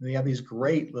 they have these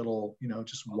great little,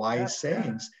 just wise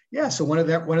sayings. Yeah. So one of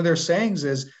their sayings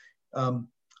is,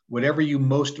 whatever you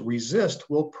most resist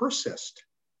will persist.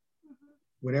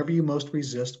 Whatever you most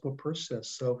resist will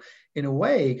persist. So in a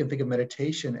way, you can think of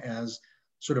meditation as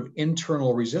sort of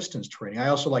internal resistance training. I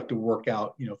also like to work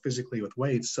out, physically with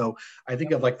weights. So I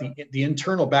think of like the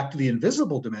internal, back to the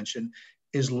invisible dimension,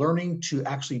 is learning to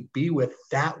actually be with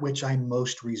that which I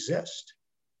most resist.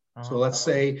 So let's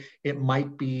say it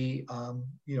might be,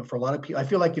 for a lot of people, I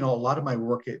feel like, a lot of my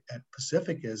work at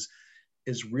Pacific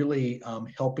is really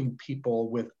helping people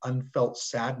with unfelt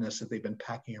sadness that they've been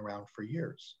packing around for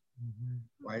years,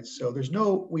 right? So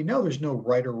we know there's no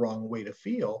right or wrong way to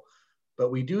feel, but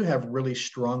we do have really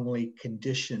strongly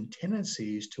conditioned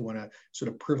tendencies to want to sort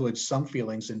of privilege some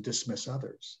feelings and dismiss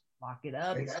others. Lock it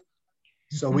up. Right?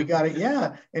 So we got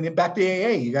to, and then back to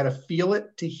AA, you got to feel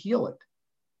it to heal it,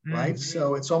 right?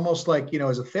 So it's almost like,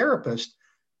 as a therapist,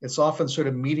 it's often sort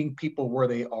of meeting people where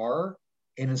they are,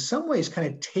 and in some ways kind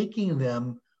of taking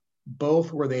them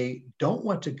both where they don't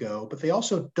want to go, but they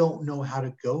also don't know how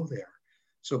to go there.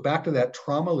 So back to that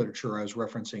trauma literature I was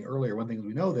referencing earlier, one thing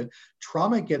we know that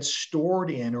trauma gets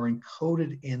stored in or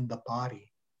encoded in the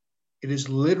body. It is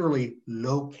literally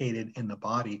located in the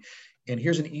body. And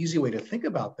here's an easy way to think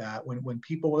about that. When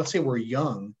people, let's say we're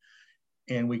young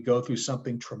and we go through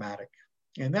something traumatic,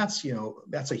 and that's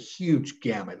a huge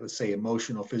gamut, let's say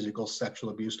emotional, physical, sexual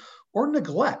abuse, or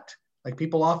neglect. Like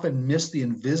people often miss the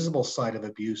invisible side of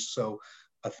abuse. So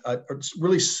a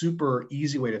really super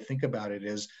easy way to think about it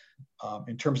is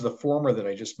in terms of the former that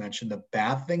I just mentioned, the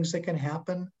bad things that can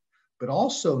happen, but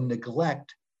also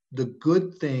neglect the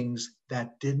good things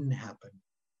that didn't happen,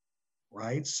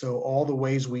 right? So all the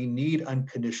ways we need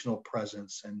unconditional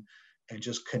presence and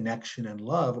just connection and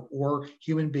love, or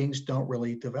human beings don't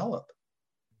really develop,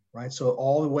 right? So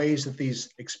all the ways that these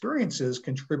experiences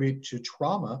contribute to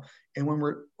trauma. And when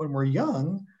we're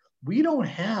young, we don't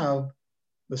have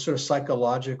the sort of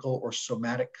psychological or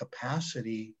somatic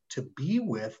capacity to be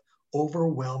with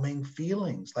overwhelming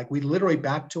feelings. Like we literally,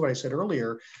 back to what I said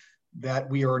earlier, that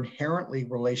we are inherently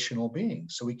relational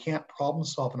beings. So we can't problem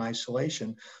solve in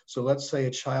isolation. So let's say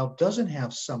a child doesn't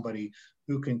have somebody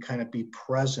who can kind of be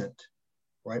present,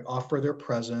 right? Offer their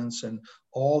presence and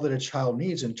all that a child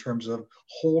needs in terms of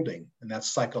holding. And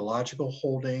that's psychological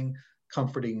holding,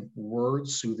 comforting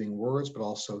words, soothing words, but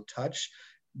also touch.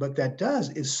 But that does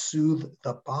is soothe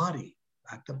the body,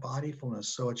 back to bodyfulness.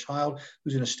 So a child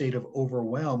who's in a state of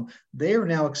overwhelm, they are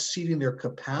now exceeding their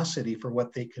capacity for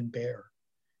what they can bear.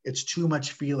 It's too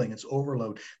much feeling, it's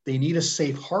overload. They need a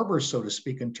safe harbor, so to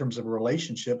speak, in terms of a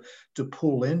relationship to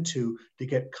pull into, to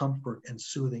get comfort and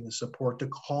soothing and support, to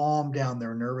calm down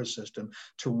their nervous system,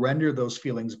 to render those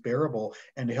feelings bearable,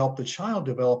 and to help the child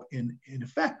develop, in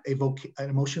effect, an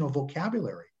emotional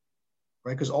vocabulary,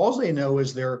 right? Because all they know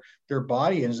is their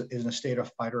body is in a state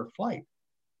of fight or flight,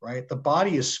 right? The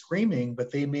body is screaming,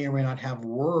 but they may or may not have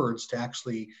words to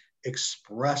actually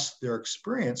express their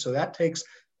experience. So that takes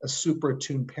a super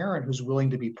attuned parent who's willing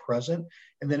to be present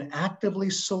and then actively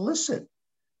solicit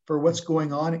for what's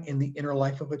going on in the inner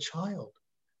life of a child,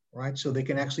 right? So they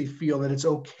can actually feel that it's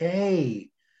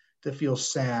okay to feel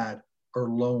sad or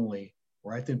lonely,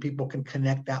 right? Then people can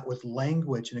connect that with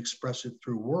language and express it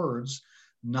through words,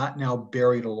 not now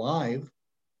buried alive,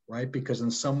 right? Because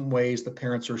in some ways the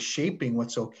parents are shaping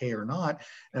what's okay or not.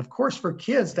 And of course, for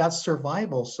kids, that's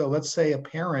survival. So let's say a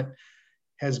parent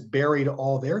has buried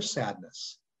all their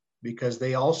sadness because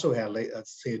they also had,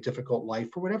 let's say, a difficult life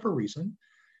for whatever reason.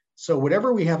 So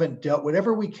whatever we haven't dealt,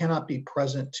 whatever we cannot be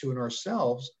present to in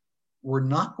ourselves, we're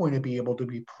not going to be able to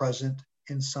be present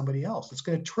in somebody else. It's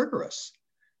going to trigger us.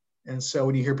 And so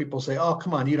when you hear people say, oh,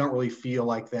 come on, you don't really feel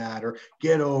like that, or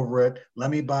get over it,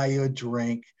 let me buy you a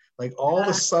drink, like all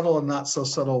the subtle and not so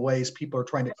subtle ways people are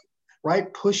trying to,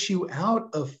 right, push you out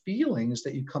of feelings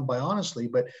that you come by honestly.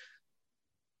 But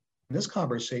this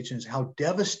conversation is how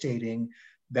devastating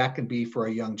that can be for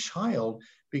a young child,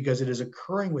 because it is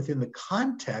occurring within the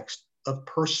context of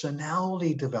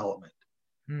personality development,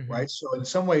 right? So in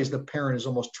some ways, the parent is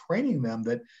almost training them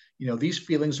that, these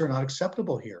feelings are not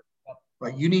acceptable here,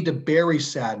 right? You need to bury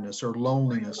sadness or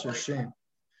loneliness or shame,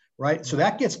 right? So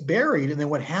that gets buried. And then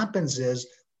what happens is,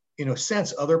 in a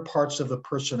sense, other parts of the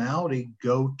personality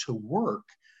go to work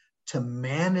to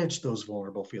manage those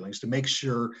vulnerable feelings, to make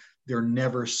sure they're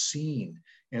never seen.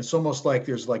 And it's almost like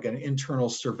there's like an internal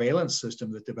surveillance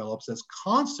system that develops that's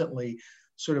constantly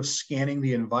sort of scanning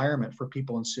the environment for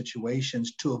people in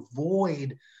situations to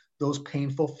avoid those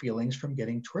painful feelings from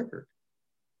getting triggered,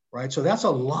 right? So that's a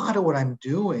lot of what I'm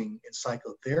doing in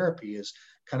psychotherapy, is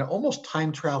kind of almost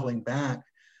time traveling back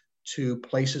to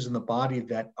places in the body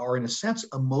that are, in a sense,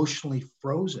 emotionally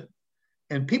frozen.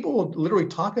 And people will literally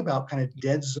talk about kind of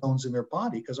dead zones in their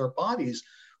body, because our bodies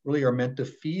really are meant to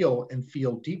feel and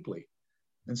feel deeply.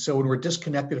 And so when we're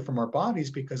disconnected from our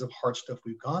bodies because of hard stuff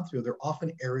we've gone through, there are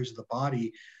often areas of the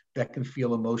body that can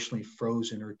feel emotionally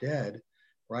frozen or dead,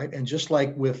 right? And just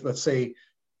like with, let's say,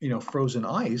 frozen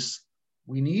ice,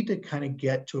 we need to kind of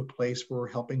get to a place where we're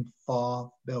helping thaw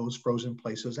those frozen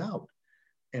places out.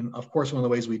 And of course, one of the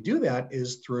ways we do that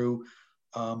is through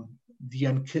the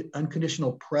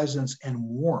unconditional presence and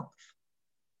warmth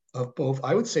of both,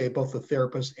 I would say, both the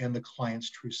therapist and the client's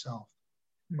true self,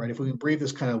 right? If we can breathe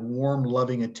this kind of warm,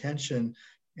 loving attention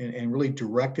and really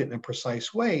direct it in a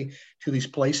precise way to these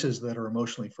places that are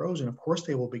emotionally frozen, of course,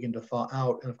 they will begin to thaw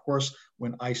out. And of course,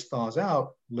 when ice thaws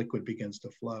out, liquid begins to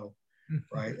flow,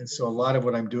 right? And so a lot of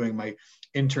what I'm doing, my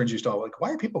interns used to always like,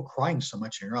 why are people crying so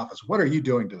much in your office? What are you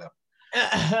doing to them?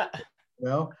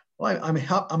 Well, I'm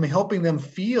helping them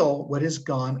feel what has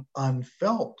gone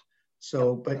unfelt.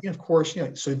 So, but of course,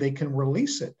 so they can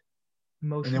release it.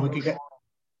 And then we can get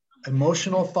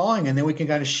emotional thawing, and then we can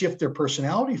kind of shift their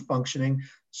personality functioning.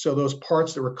 So those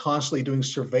parts that were constantly doing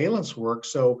surveillance work,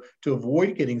 so to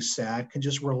avoid getting sad, can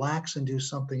just relax and do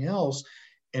something else.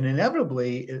 And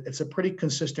inevitably, it's a pretty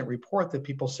consistent report that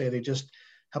people say they just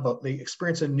they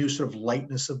experience a new sort of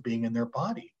lightness of being in their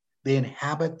body. They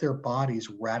inhabit their bodies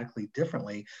radically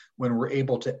differently when we're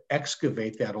able to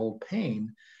excavate that old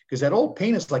pain, because that old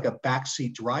pain is like a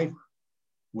backseat driver.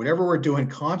 Whatever we're doing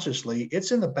consciously,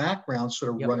 it's in the background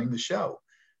sort of running the show,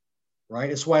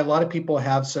 right? It's why a lot of people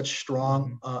have such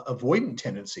strong avoidant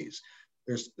tendencies.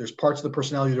 There's parts of the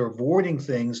personality that are avoiding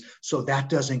things so that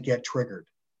doesn't get triggered.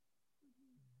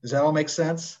 Does that all make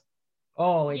sense?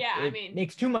 Oh, it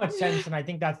makes too much sense. And I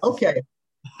think that's okay.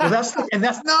 Well,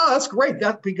 that's great.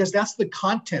 Because that's the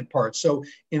content part. So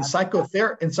in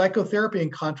psychotherapy,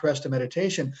 in contrast to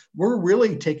meditation, we're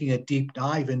really taking a deep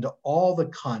dive into all the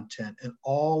content and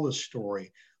all the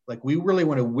story. Like, we really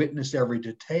want to witness every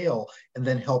detail and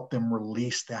then help them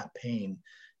release that pain,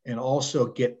 and also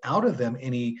get out of them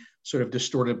any sort of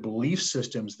distorted belief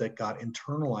systems that got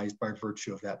internalized by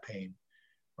virtue of that pain,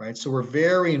 right? So we're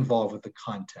very involved with the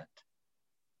content,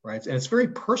 right? And it's very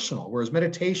personal, whereas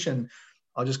meditation,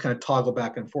 I'll just kind of toggle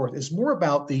back and forth, is more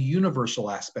about the universal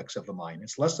aspects of the mind.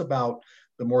 It's less about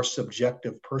the more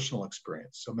subjective personal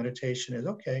experience. So meditation is,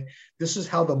 okay, this is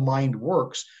how the mind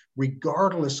works,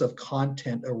 regardless of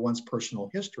content or one's personal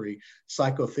history.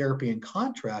 Psychotherapy, in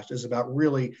contrast, is about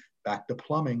really, back to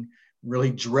plumbing,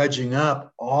 really dredging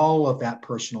up all of that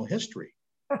personal history,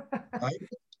 right?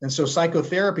 And so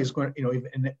psychotherapy is going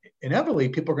to, inevitably,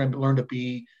 people are going to learn to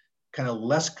be kind of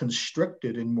less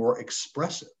constricted and more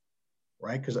expressive,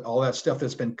 right? Because all that stuff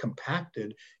that's been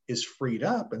compacted is freed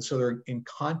up. And so they're in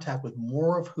contact with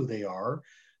more of who they are.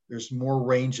 There's more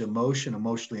range of motion,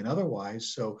 emotionally and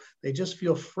otherwise. So they just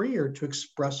feel freer to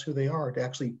express who they are, to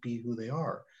actually be who they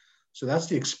are. So that's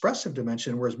the expressive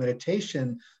dimension, whereas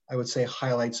meditation, I would say,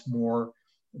 highlights more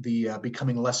the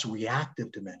becoming less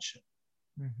reactive dimension,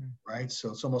 right? So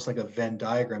it's almost like a Venn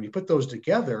diagram. You put those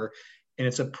together, and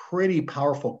it's a pretty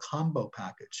powerful combo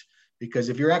package. Because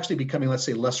if you're actually becoming, let's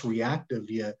say, less reactive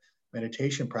via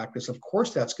meditation practice, of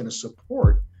course, that's going to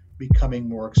support becoming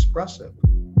more expressive.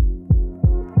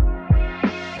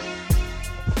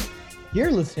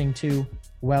 You're listening to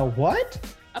Well, What?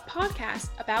 A podcast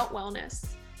about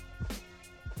wellness.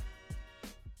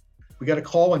 We got a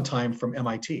call in time from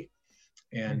MIT.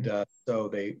 And so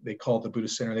they called the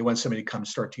Buddhist Center. They want somebody to come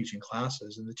start teaching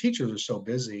classes. And the teachers are so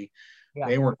busy,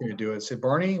 they weren't going to do it. I said,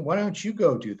 Barney, why don't you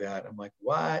go do that? I'm like,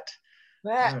 what?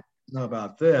 I don't know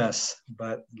about this,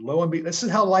 but lo and behold, this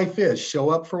is how life is. Show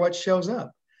up for what shows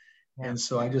up. And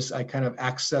so I kind of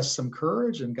accessed some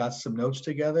courage and got some notes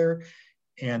together,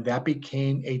 and that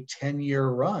became a 10-year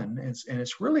run. And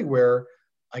it's really where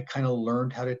I kind of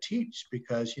learned how to teach,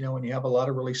 because, when you have a lot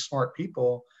of really smart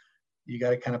people, you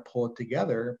got to kind of pull it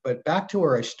together. But back to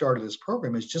where I started this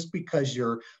program is, just because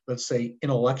you're, let's say,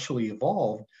 intellectually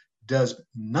evolved does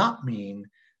not mean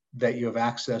that you have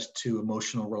access to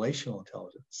emotional relational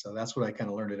intelligence. So that's what I kind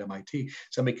of learned at MIT.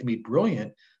 Somebody can be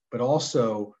brilliant, but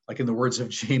also, like in the words of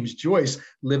James Joyce,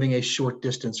 living a short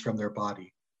distance from their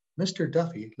body. Mr.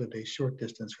 Duffy lived a short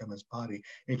distance from his body.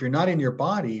 And if you're not in your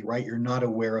body, right, you're not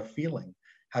aware of feeling.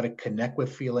 how to connect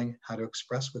with feeling, how to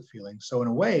express with feeling. So in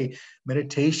a way,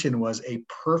 meditation was a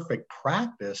perfect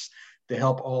practice to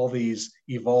help all these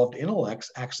evolved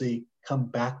intellects actually come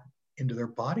back into their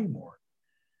body more,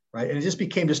 right? And it just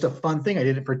became just a fun thing. I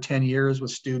did it for 10 years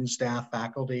with students, staff,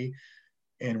 faculty,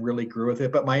 and really grew with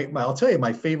it. But I'll tell you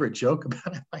my favorite joke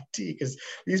about MIT, because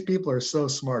these people are so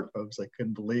smart, folks. I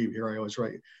couldn't believe here I was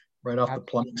right off the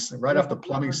plumbing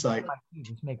site.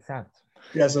 This makes sense.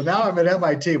 Yeah, so now I'm at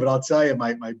MIT, but I'll tell you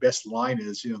my best line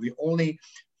is, the only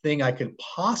thing I could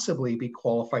possibly be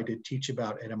qualified to teach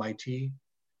about at MIT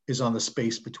is on the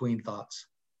space between thoughts.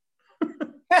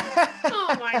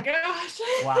 Oh my gosh.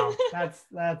 Wow. That's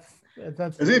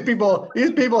these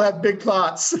people have big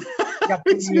thoughts.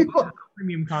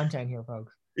 Premium content here,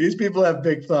 folks. These people have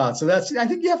big thoughts. So I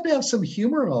think you have to have some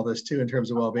humor in all this too, in terms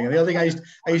of well-being. And the other thing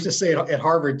I used to say at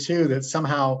Harvard too, that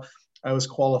somehow I was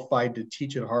qualified to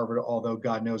teach at Harvard, although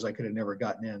God knows I could have never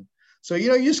gotten in. So,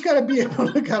 you just got to be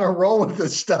able to kind of roll with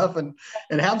this stuff and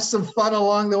have some fun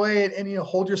along the way and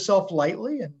hold yourself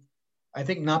lightly. And I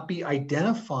think not be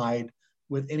identified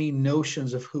with any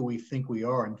notions of who we think we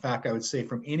are. In fact, I would say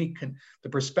from the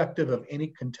perspective of any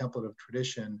contemplative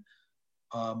tradition,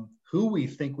 who we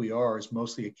think we are is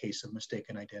mostly a case of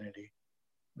mistaken identity,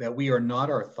 that we are not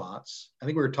our thoughts. I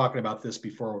think we were talking about this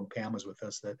before when Pam was with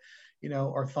us, that,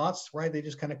 our thoughts, right, they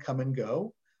just kind of come and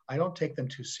go. I don't take them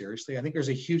too seriously. I think there's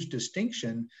a huge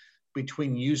distinction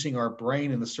between using our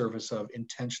brain in the service of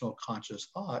intentional conscious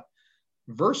thought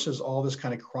versus all this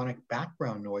kind of chronic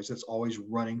background noise that's always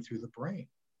running through the brain,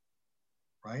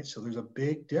 right? So there's a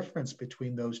big difference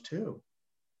between those two.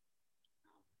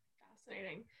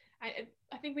 Fascinating.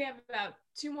 I think we have about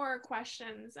 2 more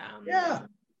questions.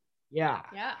 Yeah,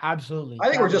 absolutely. I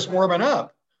think we're just warming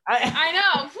up. I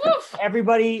know. Woof.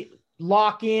 Everybody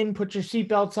lock in, put your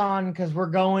seatbelts on, because we're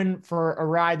going for a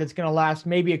ride that's going to last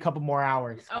maybe a couple more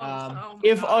hours.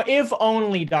 If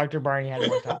only Dr. Barney had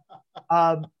more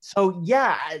time. So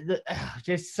yeah,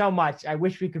 just so much. I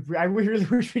really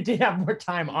wish we did have more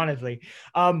time, honestly.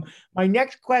 My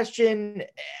next question,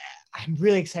 I'm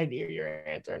really excited to hear your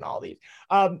answer in all these.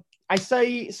 I saw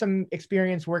some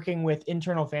experience working with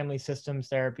internal family systems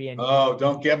therapy. And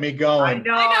don't get me going. I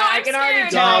know I can already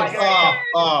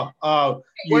tell.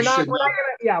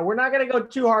 We're not gonna go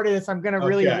too hard at this. I'm gonna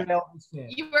really nail this in.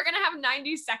 We're gonna have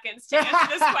 90 seconds to answer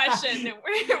this question.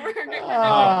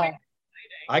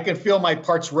 I can feel my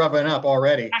parts rubbing up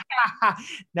already.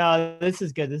 No, this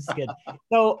is good.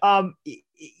 So,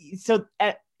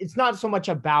 it's not so much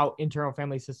about internal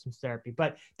family systems therapy,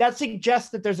 but that suggests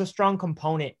that there's a strong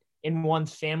component in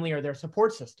one's family or their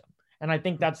support system. And I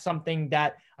think that's something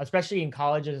that, especially in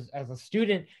college as a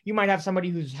student, you might have somebody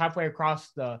who's halfway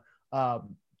across the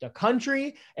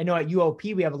country. I know at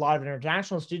UOP, we have a lot of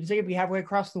international students. They could be halfway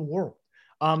across the world.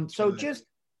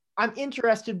 I'm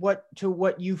interested what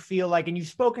you feel like, and you've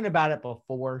spoken about it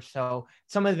before, so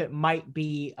some of it might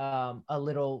be a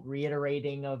little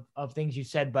reiterating of things you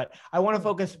said, but I want to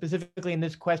focus specifically in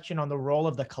this question on the role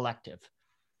of the collective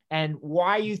and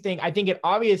why you think. I think it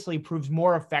obviously proves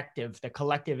more effective, the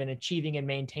collective, in achieving and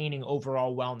maintaining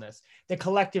overall wellness. The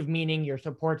collective meaning your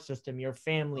support system, your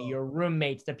family, your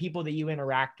roommates, the people that you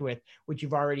interact with, which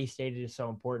you've already stated is so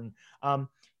important.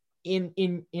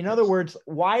 In other words,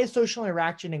 why is social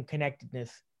interaction and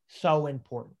connectedness so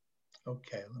important?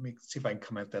 Okay, let me see if I can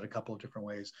come at that a couple of different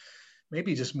ways.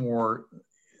 Maybe just more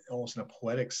almost in a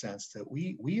poetic sense, that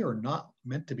we are not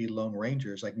meant to be lone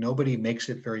rangers. Like, nobody makes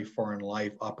it very far in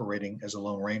life operating as a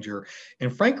lone ranger.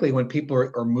 And frankly, when people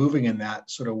are moving in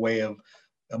that sort of way of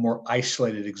a more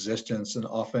isolated existence, and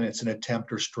often it's an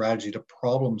attempt or strategy to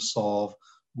problem solve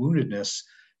woundedness,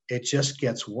 it just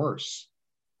gets worse.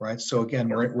 Right. So again,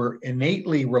 we're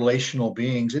innately relational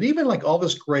beings. And even like all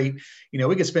this great,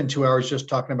 we could spend 2 hours just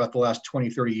talking about the last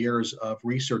 20, 30 years of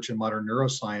research in modern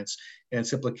neuroscience and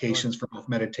its implications for both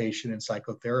meditation and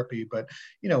psychotherapy. But,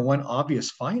 one obvious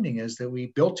finding is that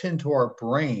we built into our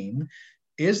brain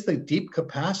is the deep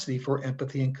capacity for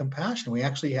empathy and compassion. We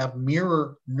actually have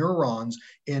mirror neurons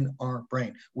in our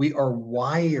brain. We are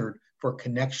wired for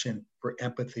connection, for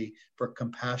empathy, for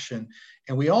compassion.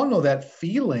 And we all know that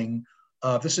feeling.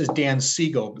 This is Dan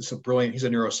Siegel. He's a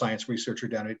neuroscience researcher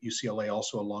down at UCLA,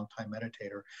 also a longtime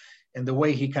meditator. And the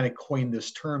way he kind of coined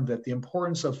this term, that the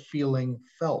importance of feeling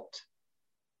felt,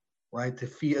 right?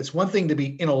 It's one thing to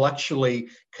be intellectually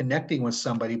connecting with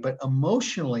somebody, but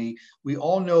emotionally, we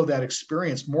all know that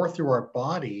experience more through our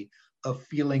body of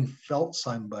feeling felt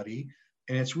somebody.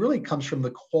 And it really comes from the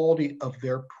quality of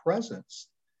their presence.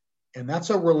 And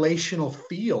that's a relational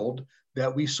field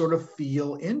that we sort of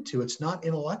feel into. It's not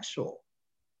intellectual.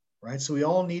 right? So we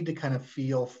all need to kind of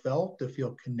feel felt, to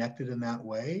feel connected in that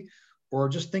way. Or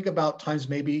just think about times,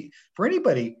 maybe for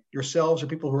anybody, yourselves or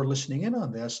people who are listening in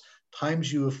on this,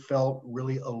 times you have felt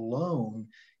really alone,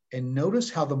 and notice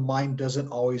how the mind doesn't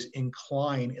always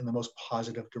incline in the most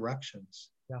positive directions.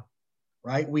 Yeah.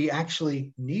 Right? We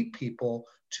actually need people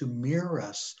to mirror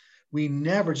us. We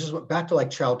never, just back to like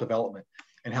child development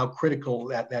and how critical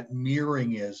that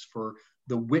mirroring is for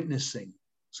the witnessing.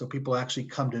 So people actually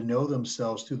come to know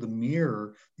themselves through the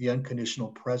mirror, the unconditional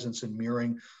presence and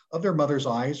mirroring of their mother's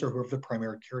eyes or whoever the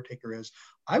primary caretaker is.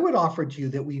 I would offer to you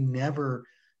that we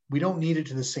don't need it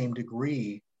to the same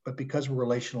degree, but because we're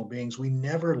relational beings, we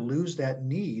never lose that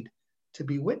need to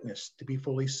be witnessed, to be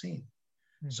fully seen.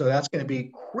 So that's going to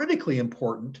be critically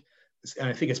important. And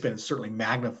I think it's been certainly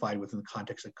magnified within the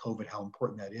context of COVID, how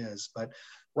important that is. But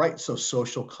right, so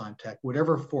social contact,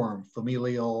 whatever form,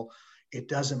 familial, it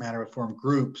doesn't matter what form,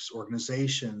 groups,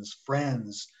 organizations,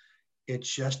 friends,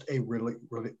 it's just a really,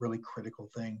 really, really critical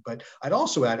thing. But I'd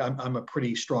also add, I'm a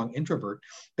pretty strong introvert,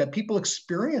 that people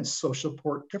experience social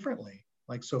support differently.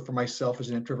 Like, so for myself as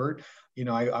an introvert,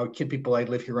 I would kid people I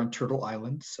live here on Turtle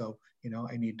Island. So,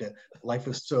 I need to, life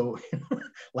is so,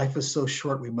 life is so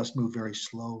short. We must move very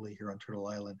slowly here on Turtle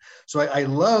Island. So I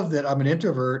love that I'm an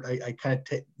introvert. I kind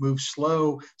of move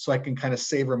slow so I can kind of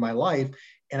savor my life.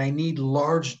 And I need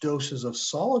large doses of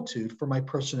solitude for my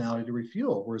personality to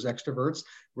refuel, whereas extroverts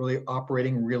really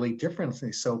operating really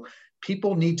differently. So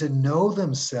people need to know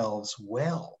themselves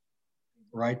well,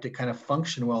 right, to kind of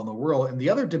function well in the world. And the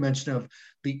other dimension of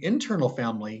the internal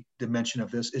family dimension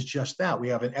of this is just that. We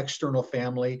have an external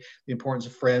family, the importance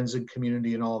of friends and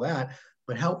community and all that.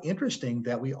 But how interesting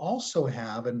that we also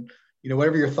have, and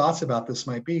whatever your thoughts about this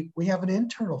might be, we have an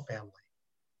internal family.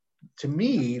 To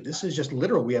me, this is just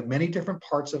literal. We have many different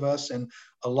parts of us, and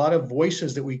a lot of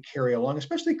voices that we carry along,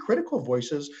 especially critical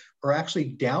voices, are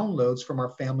actually downloads from our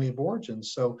family of origin.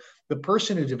 So the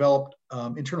person who developed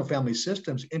internal family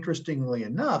systems, interestingly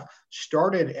enough,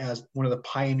 started as one of the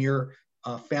pioneer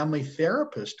family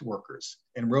therapist workers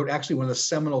and wrote actually one of the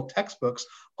seminal textbooks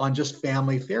on just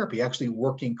family therapy, actually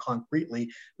working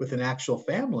concretely with an actual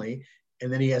family.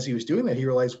 And then as he was doing that, he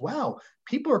realized, wow,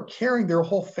 people are carrying their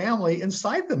whole family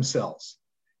inside themselves.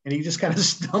 And he just kind of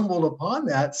stumbled upon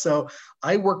that. So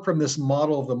I work from this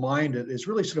model of the mind. It is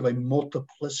really sort of a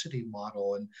multiplicity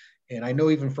model. And I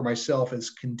know even for myself, as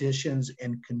conditions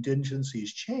and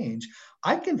contingencies change,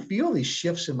 I can feel these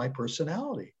shifts in my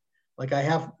personality. Like I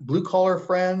have blue collar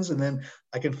friends, and then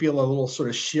I can feel a little sort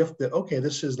of shift that, okay,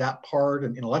 this is that part,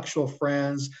 and intellectual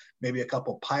friends, maybe a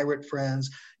couple pirate friends.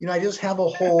 I just have a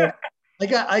whole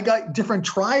I got different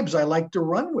tribes I like to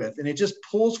run with, and it just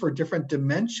pulls for different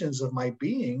dimensions of my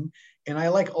being. And I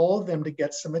like all of them to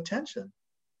get some attention.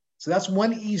 So that's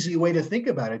one easy way to think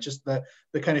about it. Just the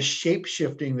kind of shape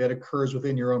shifting that occurs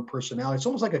within your own personality. It's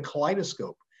almost like a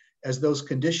kaleidoscope. As those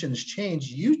conditions change,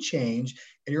 you change,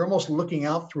 and you're almost looking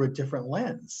out through a different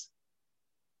lens.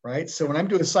 Right. So when I'm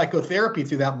doing psychotherapy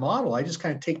through that model, I just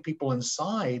kind of take people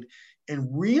inside and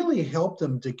really help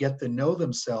them to get to know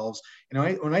themselves.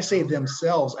 And when I say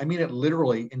themselves, I mean it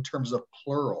literally in terms of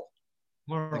plural.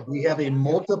 Like we have a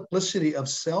multiplicity of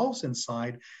selves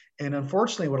inside. And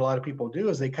unfortunately, what a lot of people do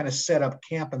is they kind of set up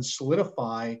camp and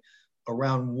solidify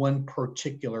around one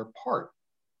particular part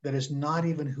that is not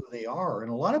even who they are.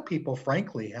 And a lot of people,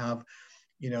 frankly, have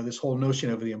this whole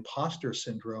notion of the imposter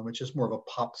syndrome. It's just more of a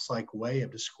pop psych way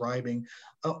of describing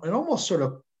an almost sort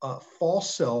of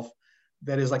false self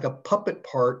that is like a puppet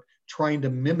part trying to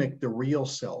mimic the real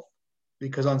self.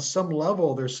 Because on some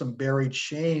level, there's some buried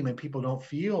shame, and people don't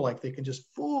feel like they can just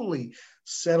fully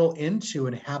settle into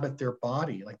and inhabit their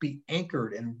body, like be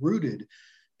anchored and rooted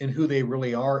in who they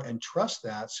really are and trust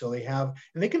that. So and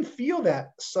they can feel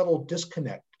that subtle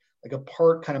disconnect, like a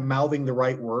part kind of mouthing the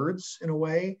right words in a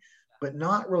way, but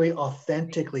not really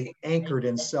authentically anchored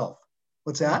in self.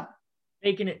 What's that?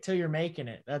 Making it till you're making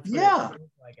it. That's what yeah. it feels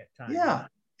like at times. Yeah.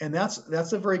 And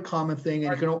that's a very common thing.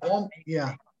 And you can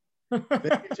make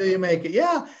it till you make it.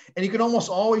 Yeah. And you can almost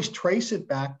always trace it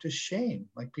back to shame.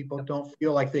 Like people don't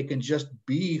feel like they can just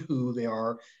be who they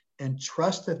are and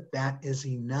trust that that is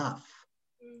enough.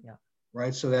 Yeah.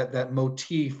 Right. So that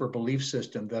motif or belief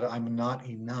system that I'm not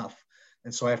enough.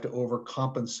 And so I have to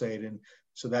overcompensate. And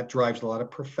so that drives a lot of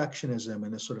perfectionism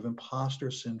and this sort of imposter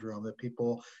syndrome that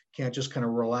people can't just kind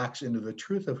of relax into the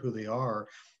truth of who they are.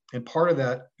 And part of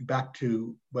that, back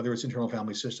to whether it's internal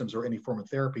family systems or any form of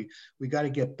therapy, we got to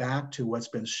get back to what's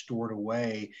been stored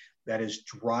away that is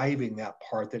driving that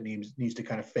part that needs to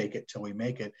kind of fake it till we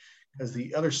make it. Because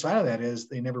the other side of that is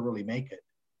they never really make it.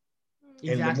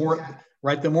 Exactly.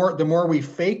 And the more we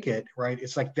fake it, right,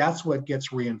 it's like that's what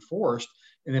gets reinforced.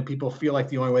 And then people feel like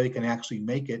the only way they can actually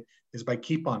make it is by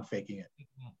keep on faking it.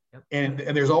 Yep. And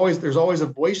there's always a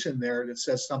voice in there that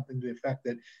says something to the effect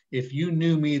that if you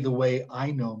knew me the way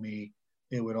I know me,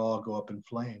 it would all go up in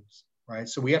flames, right?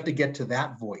 So we have to get to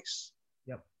that voice.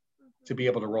 Yep. To be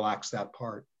able to relax that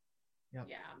part. Yep.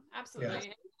 Yeah, absolutely.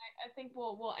 Yeah. I think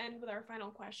we'll end with our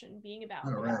final question being about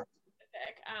Pacific.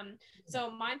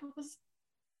 So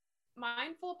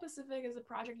Mindful Pacific is a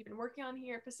project you've been working on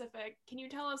here at Pacific. Can you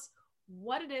tell us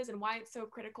what it is and why it's so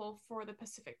critical for the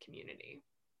Pacific community?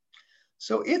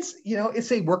 So it's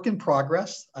a work in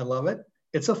progress. I love it.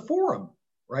 It's a forum,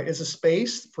 right? It's a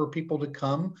space for people to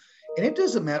come. And it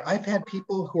doesn't matter. I've had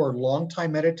people who are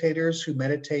longtime meditators who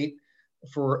meditate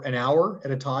for an hour at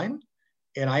a time.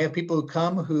 And I have people who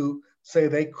come who say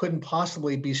they couldn't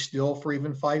possibly be still for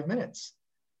even 5 minutes.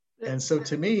 And so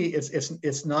to me,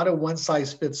 it's not a one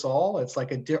size fits all. It's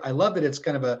like I love that it's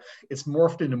it's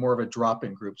morphed into more of a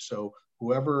drop-in group. So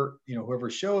whoever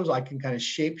shows, I can kind of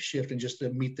shape shift and just to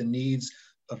meet the needs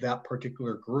of that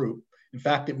particular group. In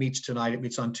fact, it meets tonight. It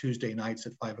meets on Tuesday nights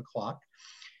at 5 o'clock.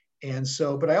 And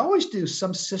so, but I always do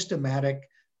some systematic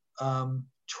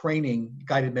training,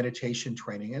 guided meditation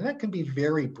training. And that can be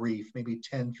very brief, maybe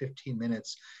 10, 15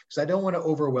 minutes, because I don't want to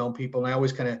overwhelm people. And I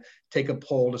always kind of take a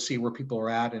poll to see where people are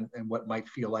at and what might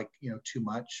feel like, too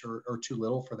much or too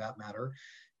little for that matter.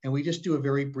 And we just do a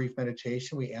very brief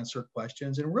meditation. We answer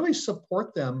questions and really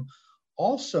support them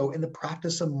also in the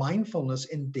practice of mindfulness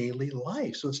in daily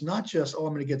life. So it's not just, I'm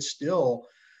going to get still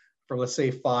for, let's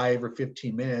say, 5 or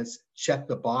 15 minutes, check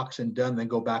the box and done, then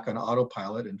go back on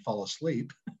autopilot and fall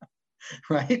asleep.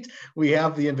 Right? We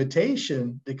have the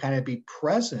invitation to kind of be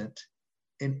present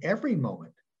in every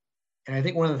moment. And I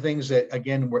think one of the things that,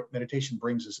 again, what meditation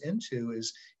brings us into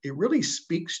is it really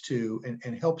speaks to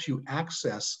and helps you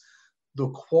access the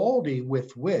quality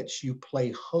with which you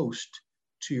play host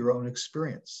to your own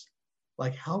experience.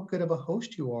 Like how good of a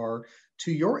host you are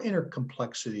to your inner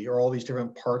complexity or all these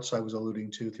different parts I was alluding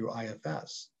to through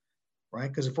IFS, right?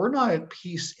 Because if we're not at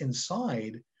peace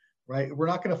inside, right, we're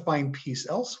not going to find peace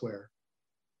elsewhere.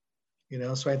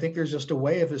 So I think there's just a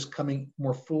way of us coming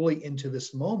more fully into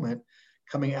this moment,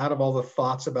 coming out of all the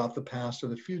thoughts about the past or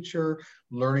the future,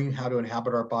 learning how to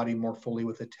inhabit our body more fully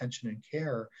with attention and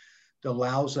care that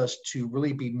allows us to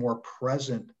really be more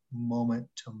present moment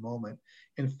to moment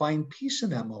and find peace in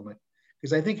that moment.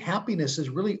 Because I think happiness is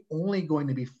really only going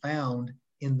to be found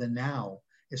in the now.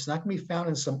 It's not going to be found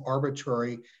in some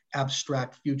arbitrary,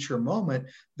 abstract future moment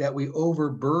that we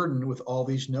overburden with all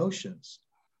these notions.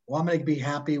 Well, I'm going to be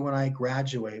happy when I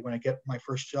graduate, when I get my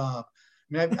first job.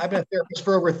 I mean, I've been a therapist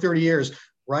for over 30 years,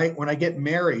 right? When I get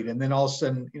married, and then all of a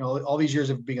sudden, all these years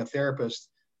of being a therapist,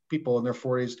 people in their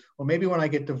 40s, well, maybe when I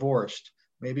get divorced,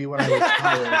 maybe when I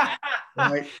retire,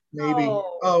 right?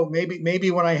 Maybe,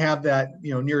 maybe when I have that,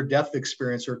 near-death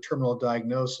experience or terminal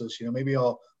diagnosis, maybe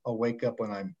I'll wake up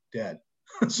when I'm dead.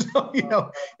 So,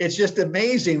 it's just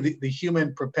amazing the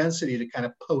human propensity to kind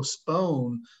of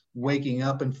postpone waking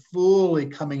up and fully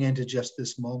coming into just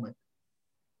this moment.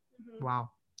 Wow.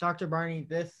 Dr. Barney,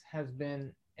 this has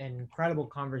been an incredible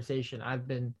conversation. I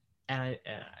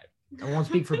won't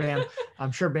speak for Bam.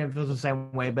 I'm sure Bam feels the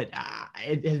same way, but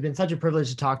it has been such a privilege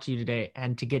to talk to you today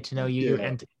and to get to know you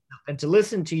and to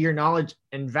listen to your knowledge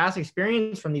and vast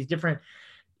experience from these different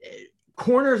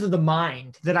corners of the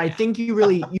mind that I think you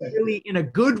really in a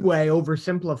good way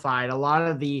oversimplified a lot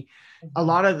of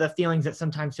the feelings that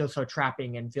sometimes feel so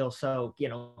trapping and feel so,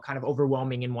 kind of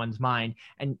overwhelming in one's mind.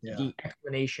 And the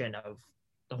explanation of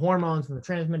the hormones and the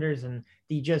transmitters and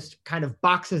the just kind of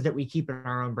boxes that we keep in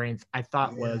our own brains, I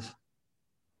thought was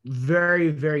very,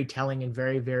 very telling and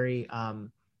very, very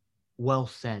well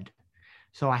said.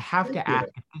 So I have to ask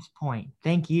at this point,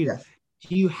 thank you. Yes.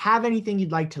 Do you have anything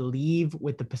you'd like to leave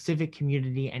with the Pacific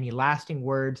community? Any lasting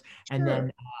words? And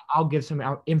then I'll give some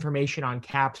information on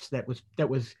CAPS that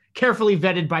was carefully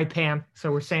vetted by Pam.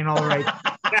 So we're saying all the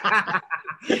right.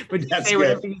 But that's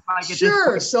good.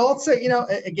 Sure. So I'll say,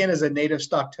 again, as a native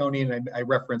Stocktonian, I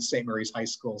reference St. Mary's High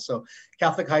School. So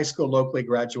Catholic high school, locally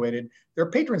graduated.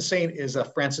 Their patron saint is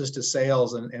Francis de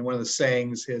Sales. And one of the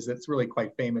sayings is that's really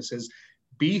quite famous is,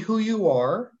 be who you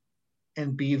are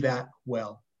and be that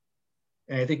well.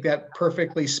 And I think that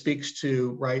perfectly speaks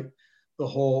to, right, the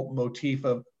whole motif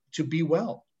of to be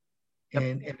well.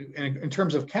 And in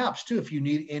terms of CAPS too, if you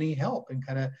need any help in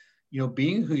kind of,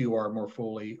 being who you are more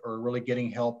fully or really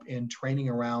getting help in training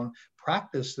around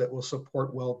practice that will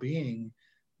support well-being,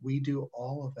 we do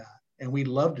all of that. And we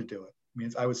love to do it. I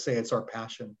mean, I would say it's our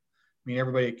passion. I mean,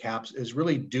 everybody at CAPS is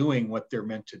really doing what they're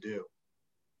meant to do.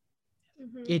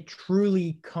 it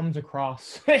truly comes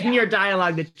across in your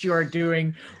dialogue that you are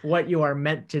doing what you are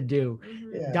meant to do.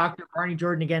 Yeah. Dr. Barney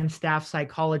Jordan, again, staff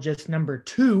psychologist number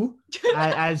 2,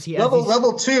 as he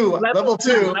level two.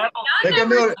 Make a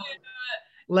note.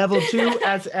 Level 2,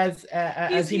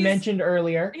 as he mentioned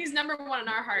earlier. He's number 1 in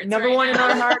our hearts. Number right 1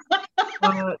 now. in our heart.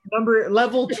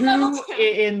 Level 2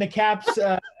 in the CAPS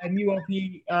and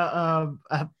UOP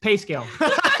pay scale.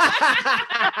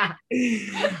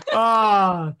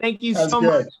 Thank you so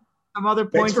much. Some other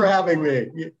points. Thanks for having me.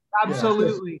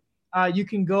 Absolutely. You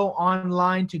can go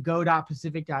online to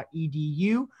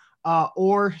go.pacific.edu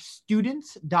or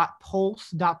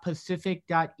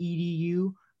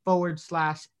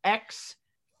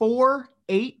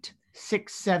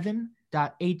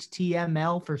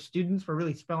students.pacific.edu/X4867.html for students. We're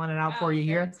really spelling it out for you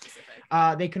here.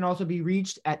 They can also be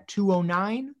reached at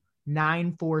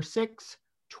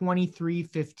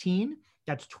 209-946-2315.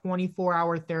 That's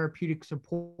 24-hour therapeutic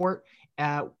support.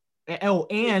 And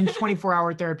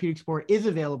 24-hour therapeutic support is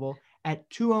available at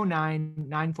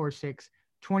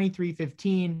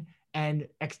 209-946-2315 and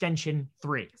extension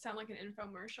 3. Sound like an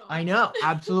infomercial. I know,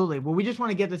 absolutely. Well, we just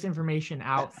want to get this information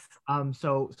out.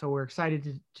 So we're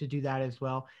excited to do that as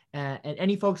well. And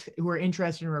any folks who are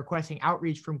interested in requesting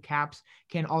outreach from CAPS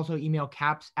can also email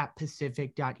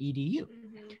caps@pacific.edu,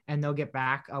 and they'll get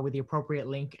back with the appropriate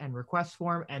link and request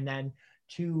form. And then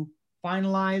to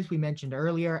finalize, we mentioned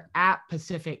earlier, at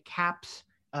Pacific CAPS,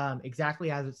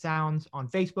 exactly as it sounds, on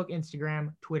Facebook,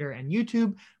 Instagram, Twitter, and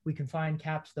YouTube. We can find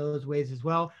CAPS those ways as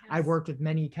well. Yes. I've worked with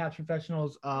many CAPS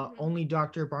professionals, only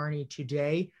Dr. Barney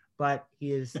today, but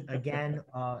he is, again,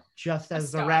 just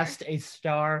as the rest, a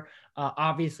star,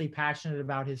 obviously passionate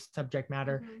about his subject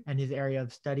matter and his area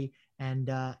of study. And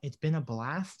it's been a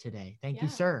blast today. Thank you,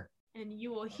 sir. And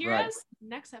you will hear us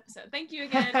next episode. Thank you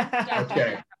again.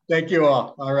 Okay. Thank you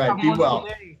all. All right. Be well.